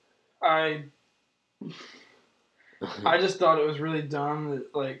 Okay, I just thought it was really dumb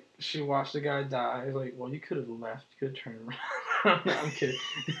that, like, she watched the guy die. Like, well, you could have left. You could have turned around. No, I'm kidding.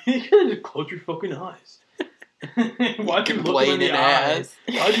 You could have just closed your fucking eyes. Why'd you look him in the eyes?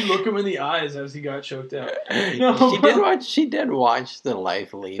 Why'd you look him in the eyes as he got choked out? No, she did watch the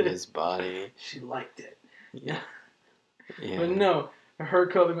life leave his body. She liked it. Yeah. But no, her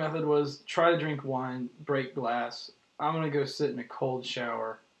coping method was try to drink wine, break glass. I'm going to go sit in a cold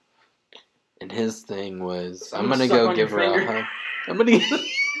shower. And his thing was, I'm gonna go give her a hug. I'm gonna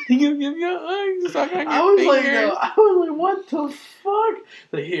give you a hug. Suck on your fingers. I was like, what the fuck?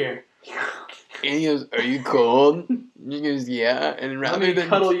 Like, here. And he goes, are you cold? He goes, yeah. And rather than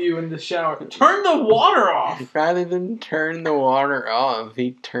cuddle you in the shower, turn the water off. Rather than turn the water off,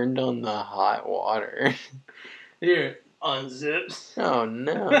 he turned on the hot water. Here, unzips. Oh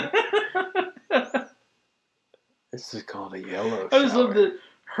no. This is called a yellow shower. I just love that.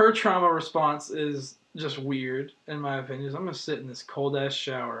 Her trauma response is just weird, in my opinion. I'm going to sit in this cold-ass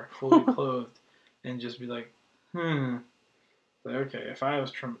shower, fully clothed, and just be like, Like, okay, if I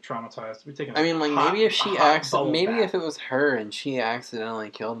was traumatized, we'd be taking. I mean, like maybe if if it was her and she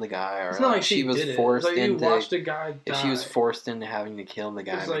accidentally killed the guy, or it's not like she was did forced it. It's like into. You watched a guy die. If she was forced into having to kill the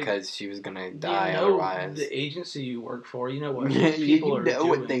guy because she was gonna die otherwise. The agency you work for, you know what people are doing. You know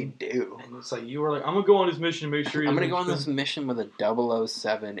what they do. And it's like you were like, I'm gonna go on this mission to make sure. I'm gonna go on this mission with a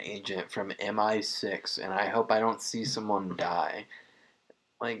 007 agent from MI6, and I hope I don't see someone die.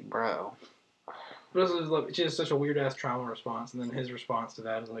 Like, bro. But she has such a weird ass trauma response, and then his response to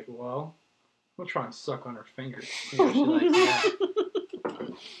that is like, "Well, I'm gonna try and suck on her fingers." She likes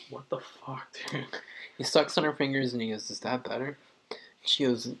that. What the fuck, dude? He sucks on her fingers, and he goes, "Is that better?" She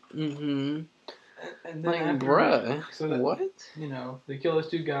goes, "Mm-hmm." And then like, bruh, what? You know, they kill those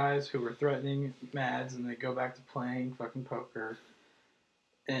two guys who were threatening Mads, and they go back to playing fucking poker,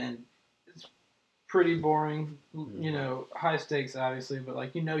 and it's pretty boring, you know, high stakes obviously, but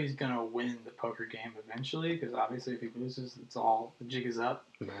like, you know, he's gonna win the poker game eventually, because obviously if he loses, the jig is up.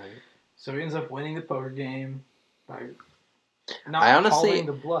 Right. So he ends up winning the poker game by not calling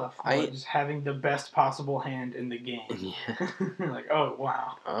the bluff, but just having the best possible hand in the game. Yeah. Like, oh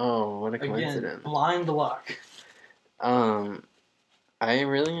wow. Oh, what a coincidence. Again, blind luck. I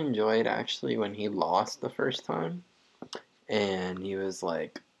really enjoyed actually when he lost the first time, and he was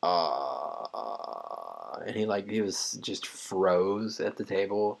like, and he was just froze at the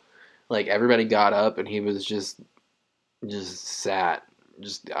table. Like, everybody got up and he was just sat.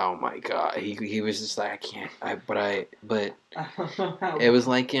 Just, oh my god. He was just like, I can't, but it was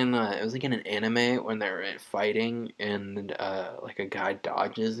like in an anime when they're fighting and like a guy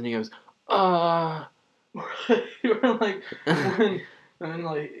dodges and he goes, You were like, and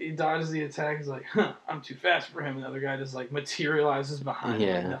like he dodges the attack, he's like, I'm too fast for him, and the other guy just like materializes behind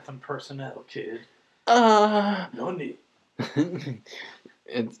him, like, nothing personnel, kid. No need.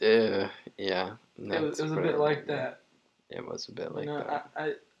 It's yeah. It was a bit like that. It was a bit like that.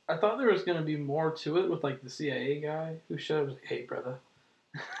 I thought there was gonna be more to it with like the CIA guy who showed up, like, hey brother.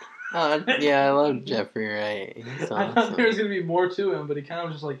 Yeah, I love Jeffrey Wright. Awesome. I thought there was gonna be more to him, but he kind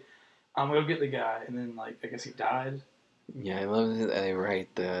of just like, I'm gonna go get the guy, and then like I guess he died. Yeah, I love that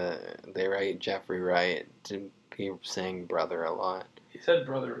they write Jeffrey Wright to be saying brother a lot. He said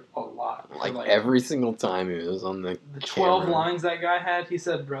brother a lot. Like every single time he was on the 12 lines that guy had, he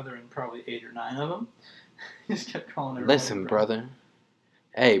said brother in probably 8 or 9 of them. He just kept calling everybody. Listen, brother.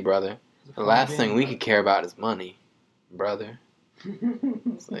 Hey, brother. The last thing we could care about is money, brother.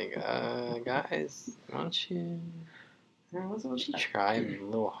 It's like, guys, why don't you try a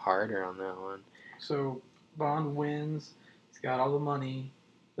little harder on that one? So Bond wins. He's got all the money.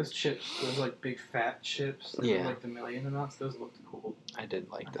 Those chips, those like big fat chips, like the million amounts, those looked cool. I did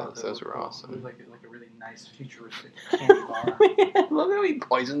like those. Those were awesome. It was like a really nice futuristic candy bar. I love how he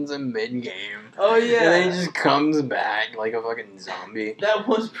poisons him mid-game. Oh yeah. And then he just comes back like a fucking zombie. That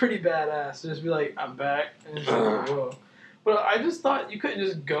was pretty badass. To just be like, I'm back. And just like, whoa. But I just thought you couldn't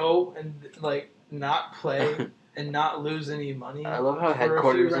just go and like not play and not lose any money. I love how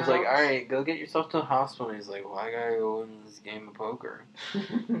headquarters is like, all right, go get yourself to the hospital. And he's like, well, I gotta go win this game of poker.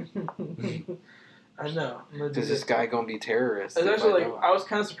 I know. Because this guy gonna be terrorist. It's actually like I was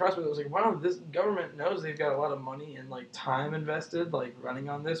kind of surprised, but I was like, wow, this government knows they've got a lot of money and like time invested, like running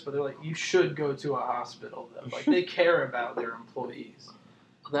on this, but they're like, you should go to a hospital though. Like they care about their employees.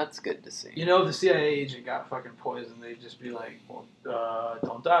 Well, that's good to see. You know, if the CIA agent got fucking poisoned, they'd just be like, well,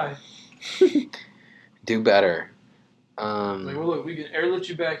 don't die. Do better. Like, well, look, we can airlift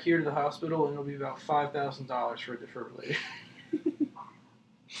you back here to the hospital, and it'll be about $5,000 for a defibrillator.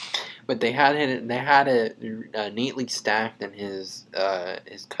 But they had it neatly stacked in his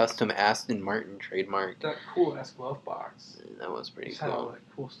custom Aston Martin trademark. That cool ass glove box. That was pretty Just cool. had all that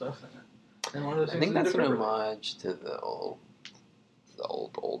cool stuff in it. And one of those I think that's an homage to the old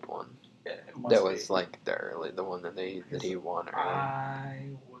one. Yeah, that was like the one that he won earlier. I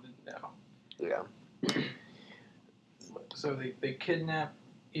wouldn't know. Yeah. So they kidnap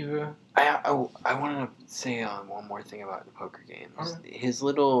Eva. I wanted to say one more thing about the poker games. Okay. His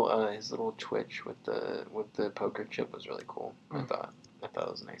little twitch with the poker chip was really cool. I thought it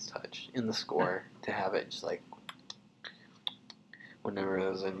was a nice touch in the score to have it just like whenever it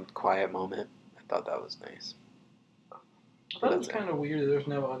was a quiet moment. I thought that was nice. I thought it was kind of weird that there's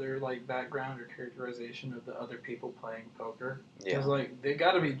no other like background or characterization of the other people playing poker. Yeah. Because like they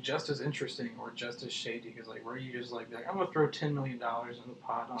got to be just as interesting or just as shady. Because like where you just like I'm gonna throw $10 million in the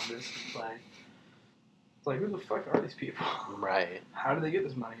pot on this and play. It's like who the fuck are these people? Right. How do they get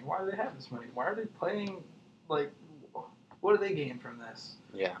this money? Why do they have this money? Why are they playing? Like, what do they gain from this?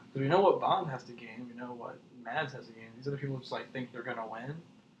 Yeah. Because we know what Bond has to gain. We know what Mads has to gain. These other people just like think they're gonna win.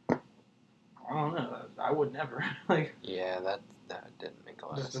 I don't know. I would never. Like. Yeah, that didn't make a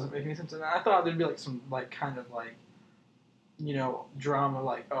lot of sense. Doesn't make any sense. And I thought there'd be like some like kind of like, you know, drama.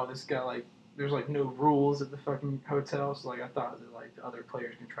 Like, oh, this guy like there's like no rules at the fucking hotel. So like I thought that like the other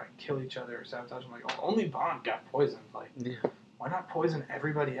players can try and kill each other or sabotage. I'm like, oh, only Bond got poisoned. Like, why not poison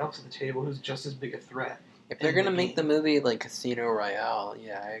everybody else at the table who's just as big a threat? If they're gonna make the movie like Casino Royale,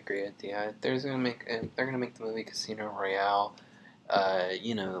 yeah, I agree with you. If they're gonna make the movie Casino Royale,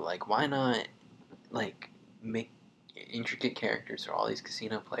 you know, like why not like make intricate characters for all these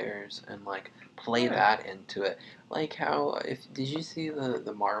casino players and like play that into it, like how did you see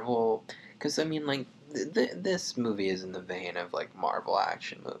the Marvel? Because I mean, like this movie is in the vein of like Marvel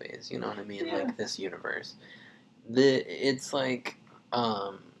action movies. You know what I mean? Yeah. Like this universe. It's like,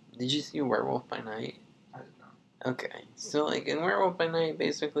 did you see Werewolf by Night? I did not. Okay, so like in Werewolf by Night,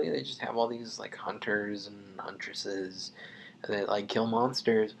 basically they just have all these like hunters and huntresses that like kill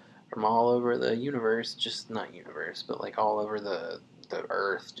monsters from all over the universe, just not universe, but like all over the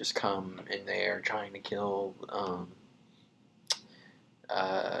earth, just come and they are trying to kill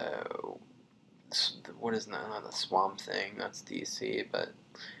what is not the Swamp Thing, that's DC, but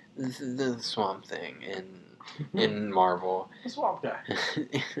the Swamp Thing in Marvel. The Swamp Guy.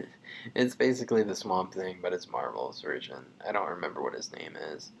 It's basically the Swamp Thing, but it's Marvel's version. I don't remember what his name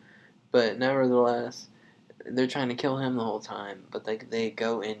is, but nevertheless, they're trying to kill him the whole time, but they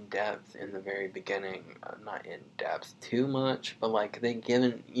go in depth in the very beginning. Not in depth too much, but like they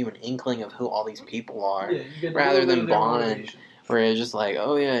give you an inkling of who all these people are, rather than Bond, where it's just like,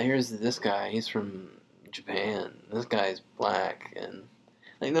 oh yeah, here's this guy. He's from Japan. This guy's black, and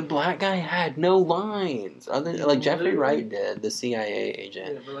like the black guy had no lines. Like Jeffrey Wright did, the CIA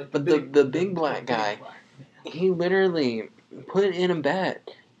agent, but the big black guy, he literally put in a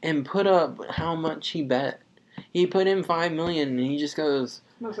bet and put up how much he bet. He put in $5 million, and he just goes.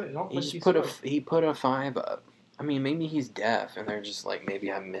 He put a 5 up. I mean, maybe he's deaf, and they're just like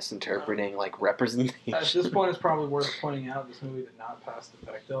maybe I'm misinterpreting like representation. At this point, it's probably worth pointing out this movie did not pass the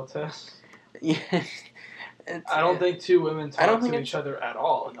Bechdel test. Yeah, I don't think two women talk to each other at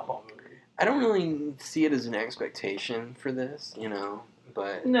all in the whole movie. I don't really see it as an expectation for this, you know.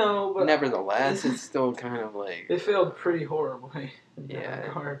 But nevertheless, it's still kind of like they failed pretty horribly. In that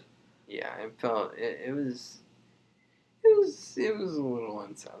regard. Yeah, it felt it was. It was a little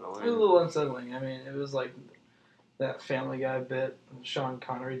unsettling. It was a little unsettling. I mean, it was like that Family Guy bit, Sean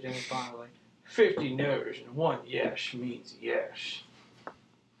Connery, James Bond, like 50 no's and 1 yes means yes.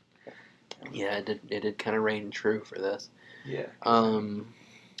 Yeah, it did kind of reign true for this. Yeah.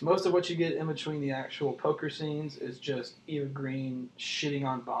 Most of what you get in between the actual poker scenes is just Eva Green shitting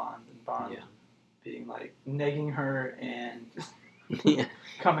on Bond and Bond being like negging her and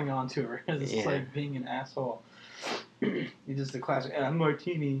coming on to her. It's like being an asshole. He's just the classic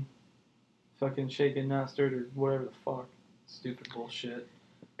martini, fucking shaken, not stirred, or whatever the fuck. Stupid bullshit.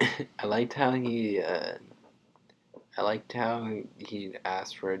 I liked how he I liked how he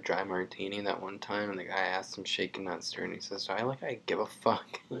asked for a dry martini that one time, and the guy asked him shaken not stirred, and he says, "So I give a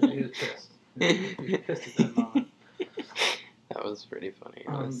fuck." He was pissed. He was pissed at that moment. That was pretty funny,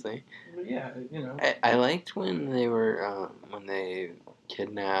 honestly. But yeah, you know. I liked when they were when they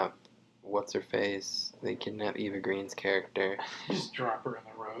kidnapped what's her face. They kidnapped Eva Green's character. Just drop her in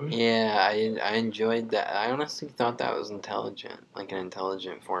the road. Yeah, I enjoyed that. I honestly thought that was intelligent, like an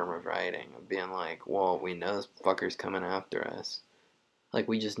intelligent form of writing, of being like, well, we know this fucker's coming after us, like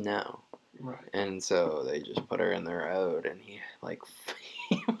we just know. Right. And so they just put her in the road, and he like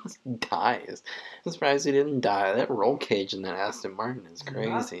he almost dies. I'm surprised he didn't die. That roll cage in that Aston Martin is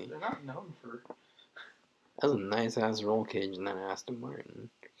crazy. They're not known for. That was a nice ass roll cage in that Aston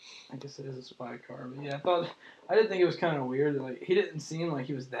Martin. I guess it is a spy car, but yeah, I did think it was kind of weird that like he didn't seem like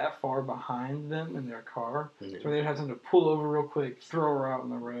he was that far behind them in their car, so they'd have to pull over real quick, throw her out on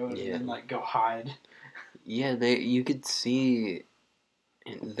the road, and then like go hide. Yeah, you could see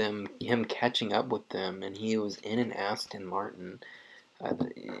him catching up with them, and he was in an Aston Martin.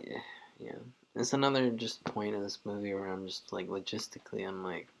 Yeah. It's another just point of this movie where I'm just like, logistically, I'm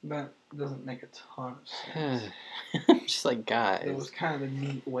like, that doesn't make a ton of sense. I'm just like, guys, it was kind of a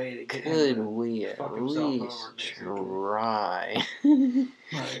neat way to get could him to we at fuck himself least over, try?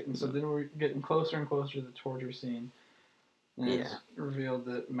 Right, and so then we're getting closer and closer to the torture scene, and it's revealed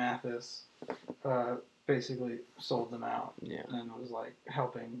that Mathis basically sold them out, and was like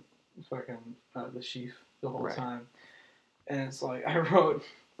helping fucking the chief the whole time. And it's like, I wrote,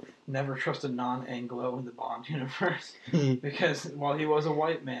 never trust a non-Anglo in the Bond universe. Because while he was a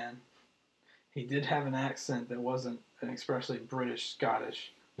white man, he did have an accent that wasn't an expressly British,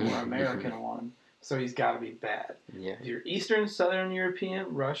 Scottish, or American one. So he's got to be bad. Yeah. If you're Eastern, Southern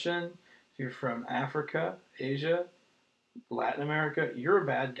European, Russian, if you're from Africa, Asia, Latin America, you're a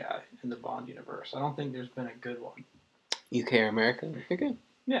bad guy in the Bond universe. I don't think there's been a good one. UK or America, you're good.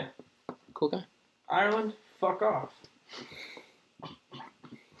 Yeah. Cool guy. Ireland, fuck off.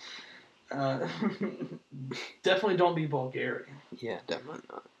 Definitely don't be Bulgarian. Yeah, definitely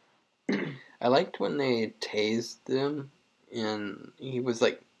not. I liked when they tased him, and he was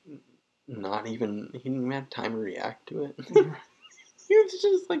like, he didn't even have time to react to it. He was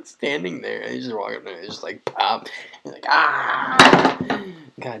just like standing there, and he just walked up there, and just like pop. He's like, ah!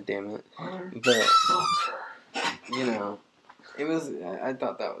 God damn it. But, you know, it was, I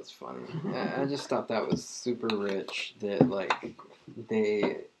thought that was funny. I just thought that was super rich that, like,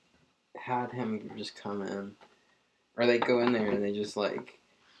 they had him just come in, or they go in there and they just like,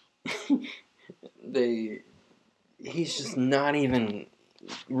 he's just not even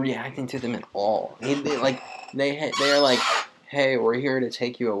reacting to them at all. They're like, hey, we're here to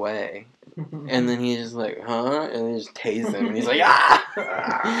take you away. And then he's just like, huh? And they just tase him, and he's like,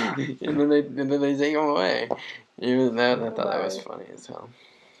 ah! and then they take him away. Even that, I thought that was funny as hell,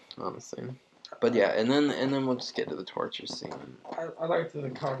 honestly. But yeah, and then we'll just get to the torture scene. I liked the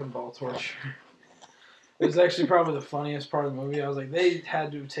cock and ball torture. It was actually probably the funniest part of the movie. I was like, they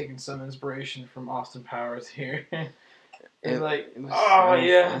had to have taken some inspiration from Austin Powers here. It's like, oh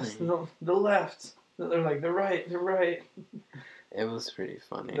yes, the left. They're like, the right. It was pretty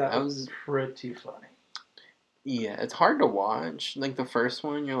funny. That was pretty funny. Yeah, it's hard to watch. Like, the first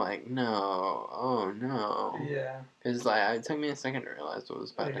one, you're like, no, oh no. Yeah. Because, like, it took me a second to realize what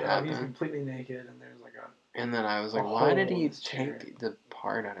was about to happen. He's completely naked, and there's like a... And then I was like, why did he take the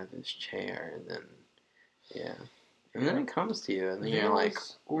part out of his chair? And then, yeah. And then it comes to you, and then you're like,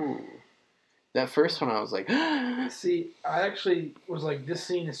 ooh. That first one, I was like, see, I actually was like, this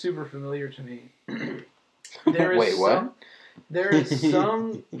scene is super familiar to me. Wait, what? There is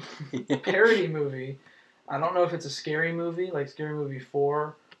some parody movie. I don't know if it's a scary movie, like Scary Movie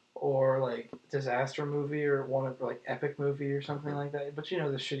 4, or like disaster movie, or one of like epic movie or something like that. But you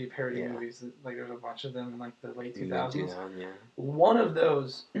know the shitty parody movies, like there's a bunch of them in like the late 2000s. Yeah. One of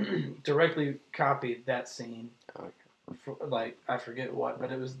those directly copied that scene. Okay. Like, I forget what,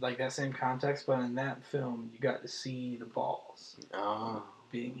 but it was like that same context, but in that film you got to see the balls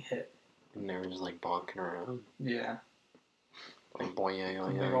being hit. And they were just like bonking around. Yeah. Like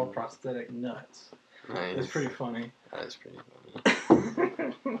boing. Big old prosthetic nuts. Nice. It's pretty funny. That is pretty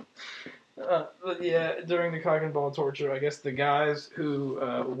funny. But yeah, during the cock and ball torture, I guess the guys who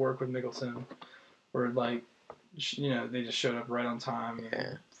work with Mickelson were like, they just showed up right on time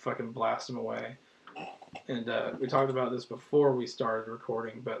and fucking blast him away. And we talked about this before we started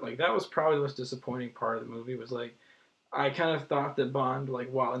recording, but like that was probably the most disappointing part of the movie. Was like, I kind of thought that Bond, like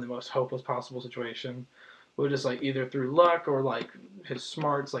while in the most hopeless possible situation, would just like either through luck or like his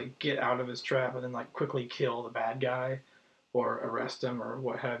smarts like get out of his trap and then like quickly kill the bad guy or arrest him or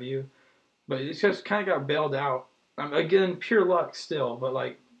what have you. But it just kind of got bailed out again, pure luck still, but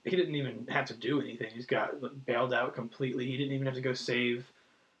like he didn't even have to do anything. He just got bailed out completely. He didn't even have to go save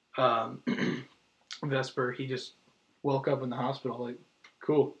um, Vesper. He just woke up in the hospital. Like,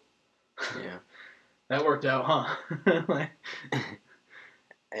 cool. Yeah. That worked out, huh? Like,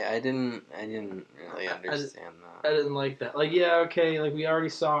 I didn't really understand that. I didn't like that. Like, yeah, okay, like we already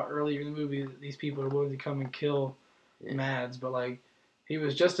saw earlier in the movie that these people are willing to come and kill Mads, but like he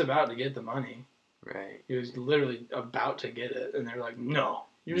was just about to get the money. Right. He was literally about to get it, and they're like, "No,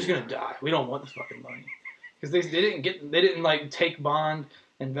 you're just gonna die. We don't want the fucking money." Because they didn't like take Bond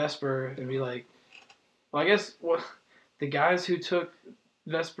and Vesper and be like, well, I guess the guys who took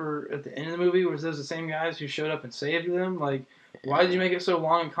Vesper at the end of the movie was those the same guys who showed up and saved them? Like, why did you make it so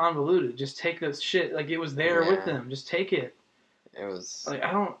long and convoluted? Just take this shit. Like, it was there with them. Just take it. It was... Like,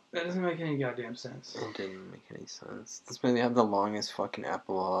 that doesn't make any goddamn sense. It didn't make any sense. This movie had the longest fucking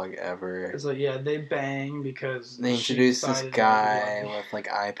epilogue ever. It's like, yeah, they bang because... They introduced this guy with,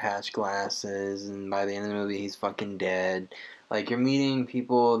 like, eye patch glasses, and by the end of the movie, he's fucking dead. Like, you're meeting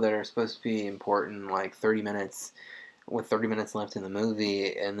people that are supposed to be important, like, 30 minutes... with 30 minutes left in the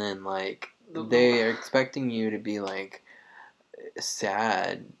movie, and then, like, they are expecting you to be, like,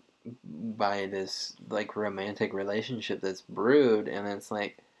 sad by this, like, romantic relationship that's brewed, and it's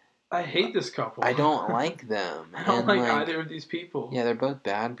like... I hate this couple. I don't like them. I don't like either of these people. Yeah, they're both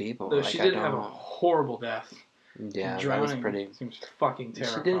bad people. Though she did have a horrible death. Yeah, that was pretty... Seems fucking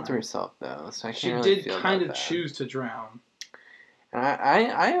terrifying. She did it to herself, though, so I can't really feel She did kind of choose to drown. And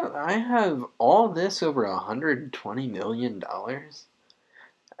I have all this over $120 million.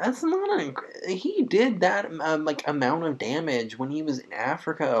 That's not he did that like amount of damage when he was in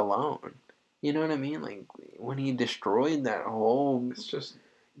Africa alone. You know what I mean? Like when he destroyed that whole it's just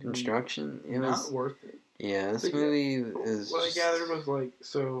construction. It not was worth it. Yeah, this movie is. What I gathered was like,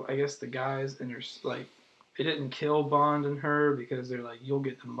 so I guess the guys and there's like they didn't kill Bond and her because they're like, you'll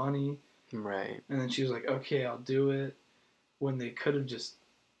get the money, right? And then she was like, okay, I'll do it. When they could have just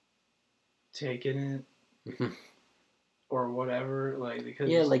taken it or whatever, like they could.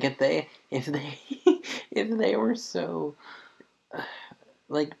 Yeah, like if they if they were so.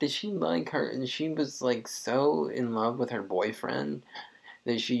 Like, did she like her? And she was like so in love with her boyfriend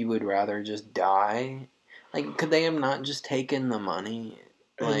that she would rather just die. Like, could they have not just taken the money,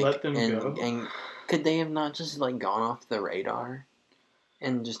 like, and let them go? And could they have not just like gone off the radar,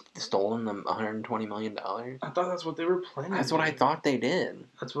 and just stolen them $120 million? I thought that's what they were planning. That's what I thought they did.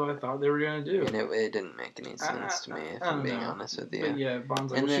 That's what I thought they were gonna do. And it didn't make any sense to me, if I'm being honest with you. But yeah,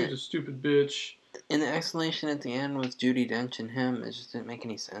 Bond's like, well, she was a stupid bitch. And the explanation at the end with Judi Dench and him, it just didn't make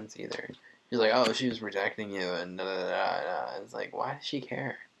any sense either. He's like, oh, she was protecting you, and da-da-da-da. It's like, why does she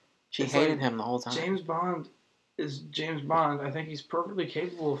care? She hated him the whole time. James Bond is James Bond. I think he's perfectly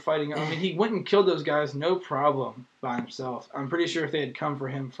capable of fighting. I mean, he went and killed those guys no problem by himself. I'm pretty sure if they had come for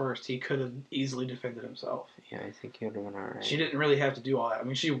him first, he could have easily defended himself. Yeah, I think he would have been alright. She didn't really have to do all that. I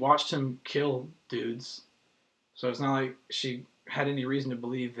mean, she watched him kill dudes, so it's not like she had any reason to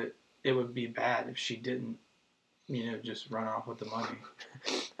believe that it would be bad if she didn't, just run off with the money.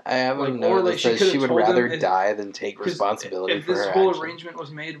 I haven't noticed that she would rather die than take responsibility for her actions. If this whole arrangement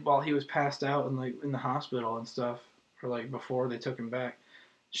was made while he was passed out and like in the hospital and stuff, or like before they took him back,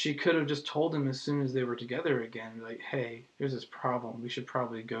 she could have just told him as soon as they were together again, like, hey, there's this problem. We should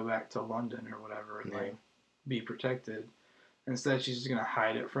probably go back to London or whatever and like be protected. Instead, she's just gonna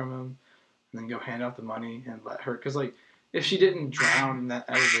hide it from him and then go hand out the money and let her. Because like, if she didn't drown in that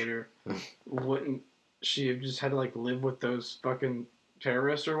elevator, wouldn't she have just had to like live with those fucking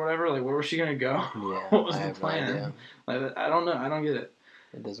terrorists or whatever? Like, where was she gonna go? Yeah, what was the plan? No like, I don't know. I don't get it.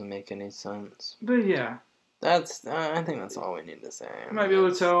 It doesn't make any sense. But yeah, I think that's all we need to say. You might be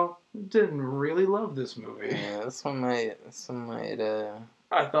able to tell. Didn't really love this movie. Yeah, this one might.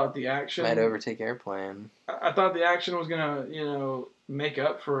 I thought the action might overtake Airplane. I thought the action was gonna, make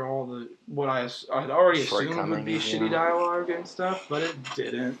up for all the what I had already assumed would be shitty dialogue and stuff, but it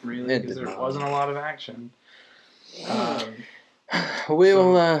didn't really because there wasn't a lot of action.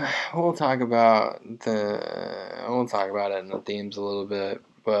 We'll talk about it in the themes a little bit,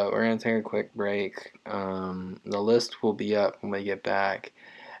 but we're gonna take a quick break. The list will be up when we get back,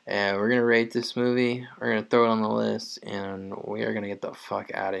 and we're gonna rate this movie. We're gonna throw it on the list, and we are gonna get the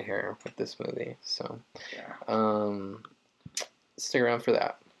fuck out of here with this movie. So, stick around for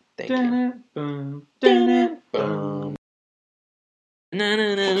that. Thank you. Boom.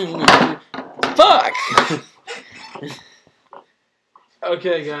 No. Fuck.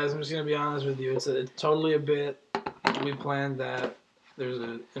 Okay, guys, I'm just gonna be honest with you. It's totally a bit. We planned that. There's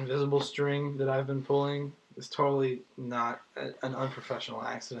an invisible string that I've been pulling It's totally not an unprofessional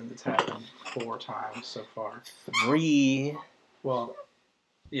accident that's happened 4 times so far. 3. Well,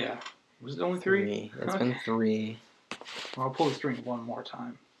 yeah. Was it only 3? It's been 3. Well, I'll pull the string one more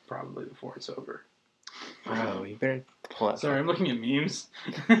time, probably, before it's over. Bro, you better pull it. Sorry, I'm looking at memes.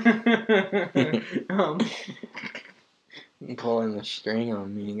 You pulling the string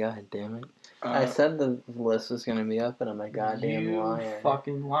on me, god damn it. I said the list was going to be up, and I'm a goddamn liar. You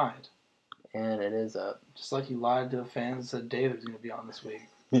fucking lied. And it is up. Just like you lied to the fans and said David was going to be on this week.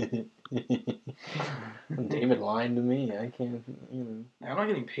 David lying to me. I can't, I'm not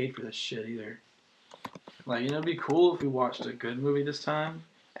getting paid for this shit either. Like, it'd be cool if we watched a good movie this time.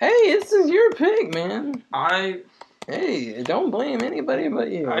 Hey, this is your pick, man. Hey, don't blame anybody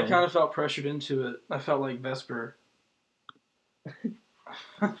but you. I kind of felt pressured into it. I felt like Vesper.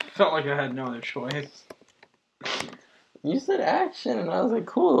 I felt like I had no other choice. You said action, and I was like,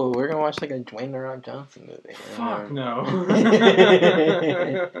 cool, we're going to watch like a Dwayne The Rock Johnson movie. Fuck no.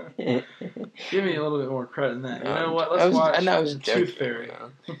 Give me a little bit more credit than that. You know what? Let's watch Tooth Fairy.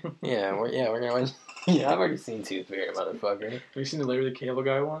 Yeah, we're going to watch. Yeah, I've already seen Tooth Fairy, motherfucker. Have you seen the Larry the Cable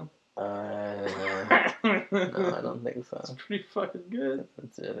Guy one? No, I don't think so. It's pretty fucking good.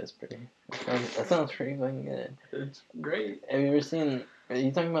 It's pretty. That sounds pretty fucking good. It's great. Have you ever seen? Are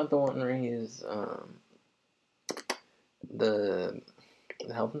you talking about the one where he's the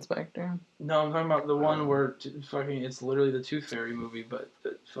health inspector? No, I'm talking about the one where it's literally the Tooth Fairy movie, but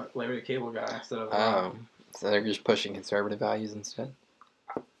Larry the Cable Guy instead of. So they're just pushing conservative values instead.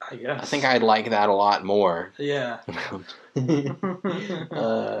 I guess. I think I'd like that a lot more. Yeah.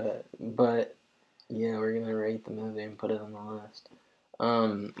 But yeah, we're gonna rate the movie and put it on the list.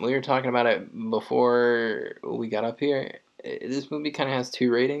 We were talking about it before we got up here. This movie kind of has 2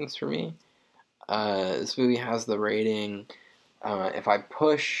 ratings for me. This movie has the rating, if I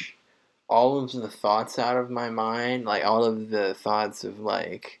push all of the thoughts out of my mind, like all of the thoughts of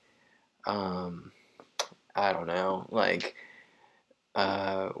like, I don't know, like,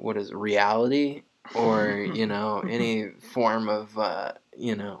 what is it, reality, or, any form of,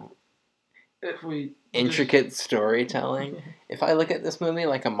 if we intricate storytelling. If I look at this movie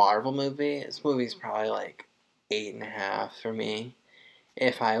like a Marvel movie, this movie's probably like 8.5 for me.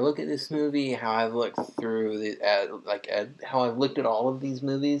 If I look at this movie, how I've looked through how I've looked at all of these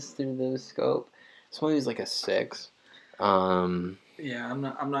movies through the scope, this movie's like a 6. Yeah,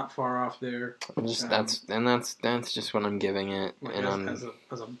 I'm not far off there. That's just what I'm giving it. Like and as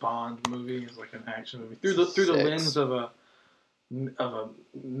a Bond movie, as like an action movie through the lens of a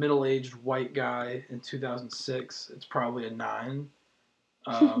middle-aged white guy in 2006, it's probably a 9.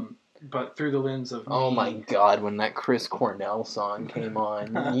 But through the lens of oh my god, when that Chris Cornell song came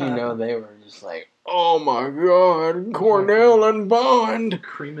on, they were just like, oh my god, Cornell and Bond,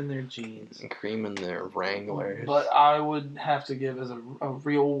 creaming their jeans, creaming their Wranglers. But I would have to give as a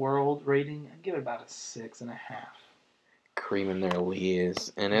real world rating, I'd give it about a 6.5. Creaming their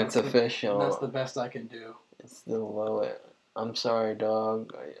Lees, and it's official. That's the best I can do. It's the lowest. I'm sorry,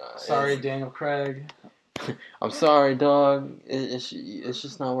 dog. Sorry, Daniel Craig. I'm sorry, dog. It's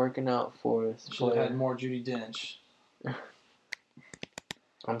just not working out for us. Should have had more Judi Dench.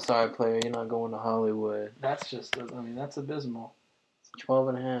 I'm sorry, player. You're not going to Hollywood. That's that's abysmal. It's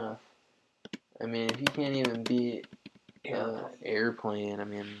 12.5. I mean, if you can't even beat Airplane, I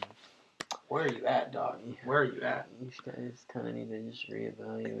mean... Where are you at, dog? Where are you at? You guys kind of need to just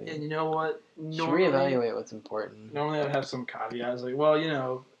reevaluate. And you know what? Just reevaluate what's important. Normally I'd have some caveats like,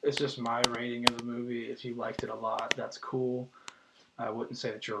 well, it's just my rating of the movie. If you liked it a lot, that's cool. I wouldn't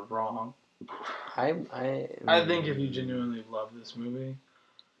say that you're wrong. I think if you genuinely love this movie...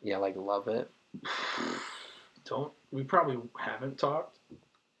 Yeah, like love it. We probably haven't talked,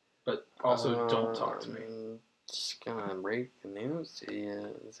 but also don't talk to me. Just gonna break the news to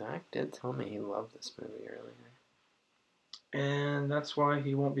you. Zach did tell me he loved this movie earlier. And that's why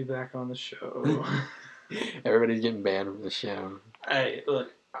he won't be back on the show. Everybody's getting banned from the show. Hey,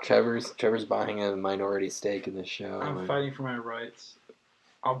 look. Trevor's buying a minority stake in the show. I'm fighting for my rights.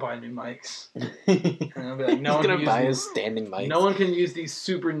 I'll buy new mics. And I'll be like, no one can buy his standing mics. No one can use these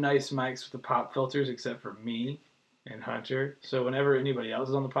super nice mics with the pop filters except for me and Hunter. So whenever anybody else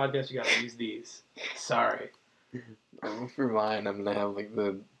is on the podcast, you gotta use these. Sorry. For mine, I'm gonna have like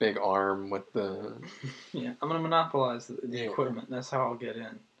the big arm with the. Yeah, I'm gonna monopolize the equipment. That's how I'll get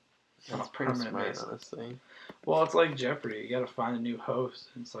in. That's pretty smart, honestly. Well, it's like Jeopardy. You gotta find a new host.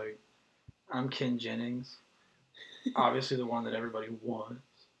 And it's like, I'm Ken Jennings. Obviously, the one that everybody wants.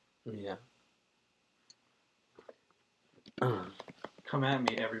 Yeah. Come at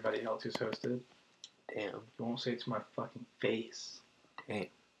me, everybody else who's hosted. Damn. You won't say it to my fucking face. Damn.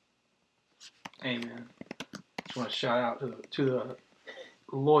 Amen. just want to shout out to the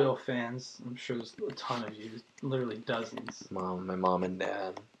loyal fans. I'm sure there's a ton of you, literally dozens. My mom and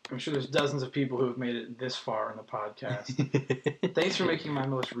dad. I'm sure there's dozens of people who have made it this far in the podcast. Thanks for making my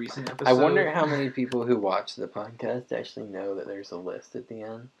most recent episode. I wonder how many people who watch the podcast actually know that there's a list at the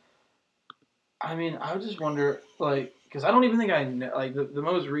end. I mean, I would just wonder, like, because I don't even think I know, like, the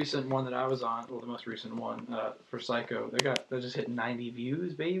most recent one that I was on, well, the most recent one for Psycho, they just hit 90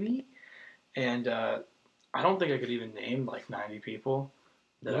 views, baby. And I don't think I could even name, like, 90 people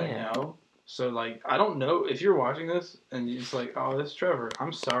that I know. So, like, I don't know if you're watching this and you're just like, oh, this is Trevor.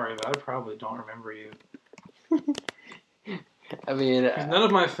 I'm sorry, but I probably don't remember you. I mean, none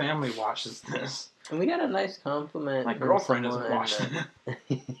of my family watches this. We got a nice compliment. My girlfriend doesn't watch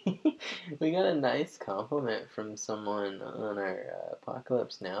it. We got a nice compliment from someone on our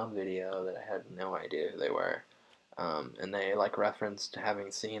Apocalypse Now video that I had no idea who they were. And they like referenced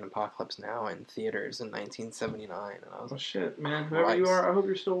having seen Apocalypse Now in theaters in 1979, and I was shit, man! Whoever you are, I hope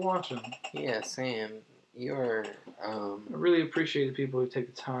you're still watching. Yeah, Sam, you're. I really appreciate the people who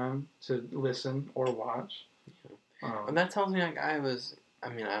take the time to listen or watch. Yeah. And that tells me like I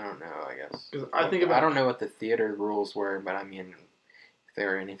mean, I don't know. I guess I don't know what the theater rules were, but I mean, if they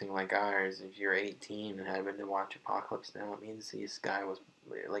were anything like ours, if you're 18 and had been to watch Apocalypse Now, it means this guy was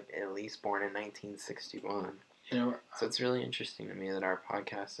like at least born in 1961. So it's really interesting to me that our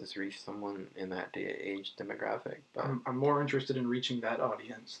podcast has reached someone in that age demographic. But I'm more interested in reaching that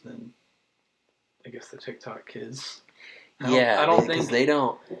audience than, I guess, the TikTok kids. I don't think they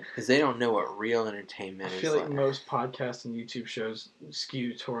don't know what real entertainment is. I feel like most podcasts and YouTube shows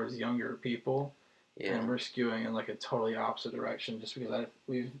skew towards younger people, and we're skewing in like a totally opposite direction. Just because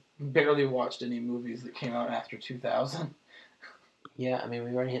we've barely watched any movies that came out after 2000. Yeah, I mean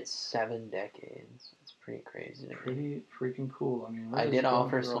we've already hit 7 decades. Pretty crazy. Pretty freaking cool. I mean, I did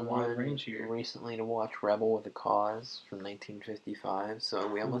offer someone recently to watch Rebel with a Cause from 1955, so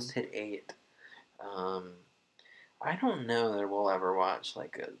we almost hit 8. I don't know that we'll ever watch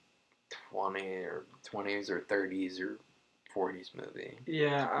like a 20s or 30s or 40s movie.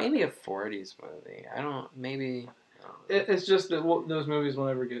 Yeah, maybe a 40s movie. Maybe. It's just that those movies will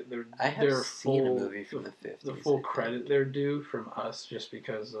never get their seen a movie from the 50s. The full credit they're due from us, just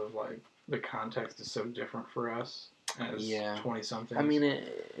because of like the context is so different for us as 20-somethings. I mean,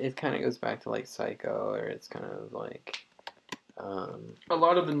 it kind of goes back to like Psycho, or it's kind of like a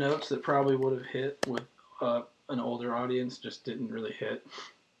lot of the notes that probably would have hit with an older audience just didn't really hit.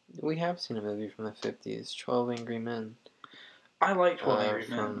 We have seen a movie from the 50s, 12 Angry Men. I like 12 Angry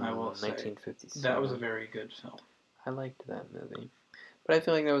Men, I will say. 1957. That was a very good film. I liked that movie. But I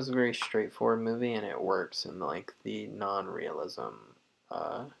feel like that was a very straightforward movie, and it works in like the non-realism,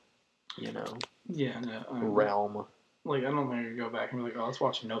 realm. Like, I don't think I could go back and be like, oh, let's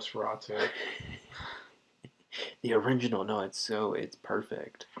watch Nosferatu. The original, no, it's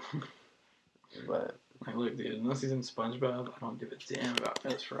perfect. But like, look, dude, unless he's in SpongeBob, I don't give a damn about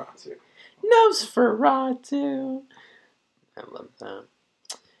Nosferatu. Nosferatu. I love that.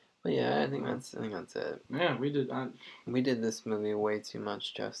 But yeah, I think that's it. Yeah, we did. We did this movie way too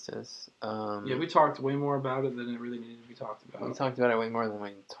much justice. We talked way more about it than it really needed to be talked about. We talked about it way more than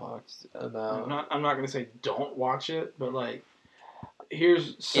we talked about. I'm not gonna say don't watch it, but like,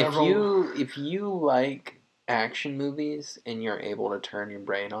 here's several. If you like action movies and you're able to turn your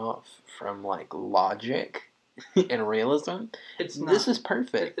brain off from like logic and realism, this is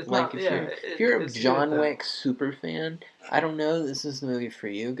perfect. If you're a John Wick super fan, I don't know, this is the movie for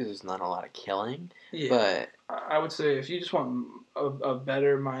you because there's not a lot of killing. Yeah, but I would say if you just want a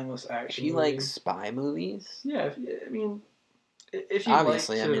better mindless action, if you like spy movies, if you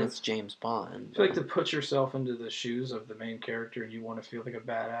obviously, like it's James Bond. If you like to put yourself into the shoes of the main character and you want to feel like a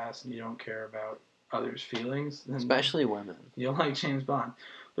badass and you don't care about others' feelings, then especially women, you'll like James Bond.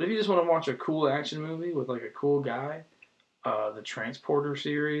 But if you just want to watch a cool action movie with like a cool guy, the Transporter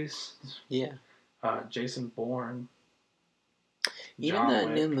series, Jason Bourne, even that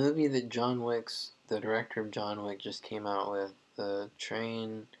new movie that the director of John Wick just came out with, the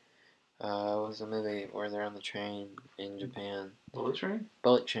train. Was a movie where they're on the train in Japan. Bullet Train?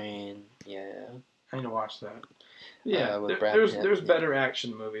 Bullet Train, yeah. I need to watch that. Yeah, there's better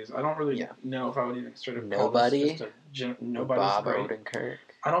action movies. I don't really know if I would even straight up call this just Nobody's Bob great. Odenkirk.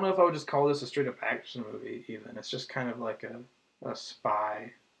 I don't know if I would just call this a straight up action movie even. It's just kind of like a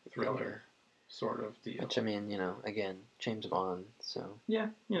spy thriller sort of deal. Which, I mean, again, James Bond, so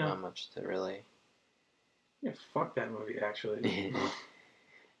not much to really... Yeah, fuck that movie, actually.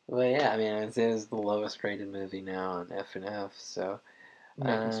 Well, yeah, I mean, it is the lowest rated movie now on FNF, so...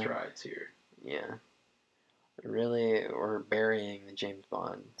 Making strides here. Yeah. Really, we're burying the James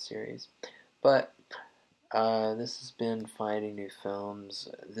Bond series. But This has been Finding New Films.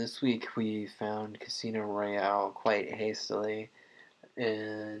 This week we found Casino Royale quite hastily,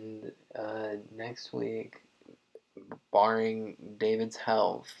 and next week, barring David's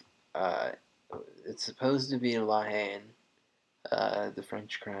health, uh, it's supposed to be La Haine, the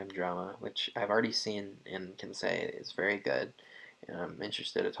French crime drama, which I've already seen and can say is very good, and I'm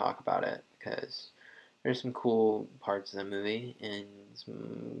interested to talk about it because there's some cool parts of the movie and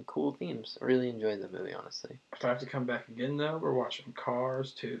some cool themes. I really enjoyed the movie, honestly. If I have to come back again, though, we're watching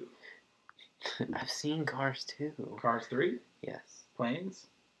Cars 2. I've seen Cars 2. Cars 3? Yes. Planes?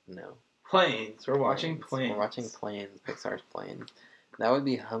 No. Planes. We're watching Planes. We're watching Planes. Pixar's Planes. That would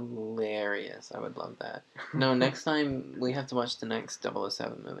be hilarious. I would love that. No, next time we have to watch the next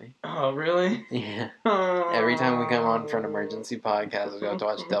 007 movie. Oh, really? Yeah. Every time we come on for an emergency podcast, we have to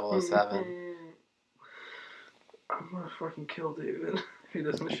watch 007. I'm gonna fucking kill David if he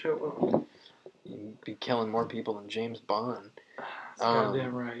doesn't show up. You'd be killing more people than James Bond. That's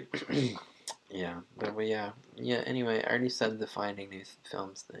goddamn right. Yeah, but yeah. Anyway, I already said the Finding New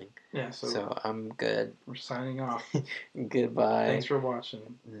Films thing. Yeah, so I'm good. We're signing off. Goodbye. Thanks for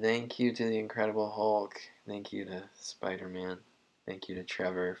watching. Thank you to the Incredible Hulk. Thank you to Spider-Man. Thank you to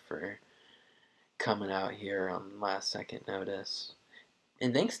Trevor for coming out here on last second notice.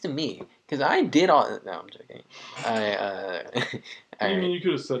 And thanks to me, because I did all... No, I'm joking. I mean, you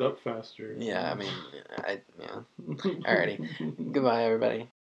could have set up faster. Yeah, I mean, yeah. Alrighty. Goodbye, everybody.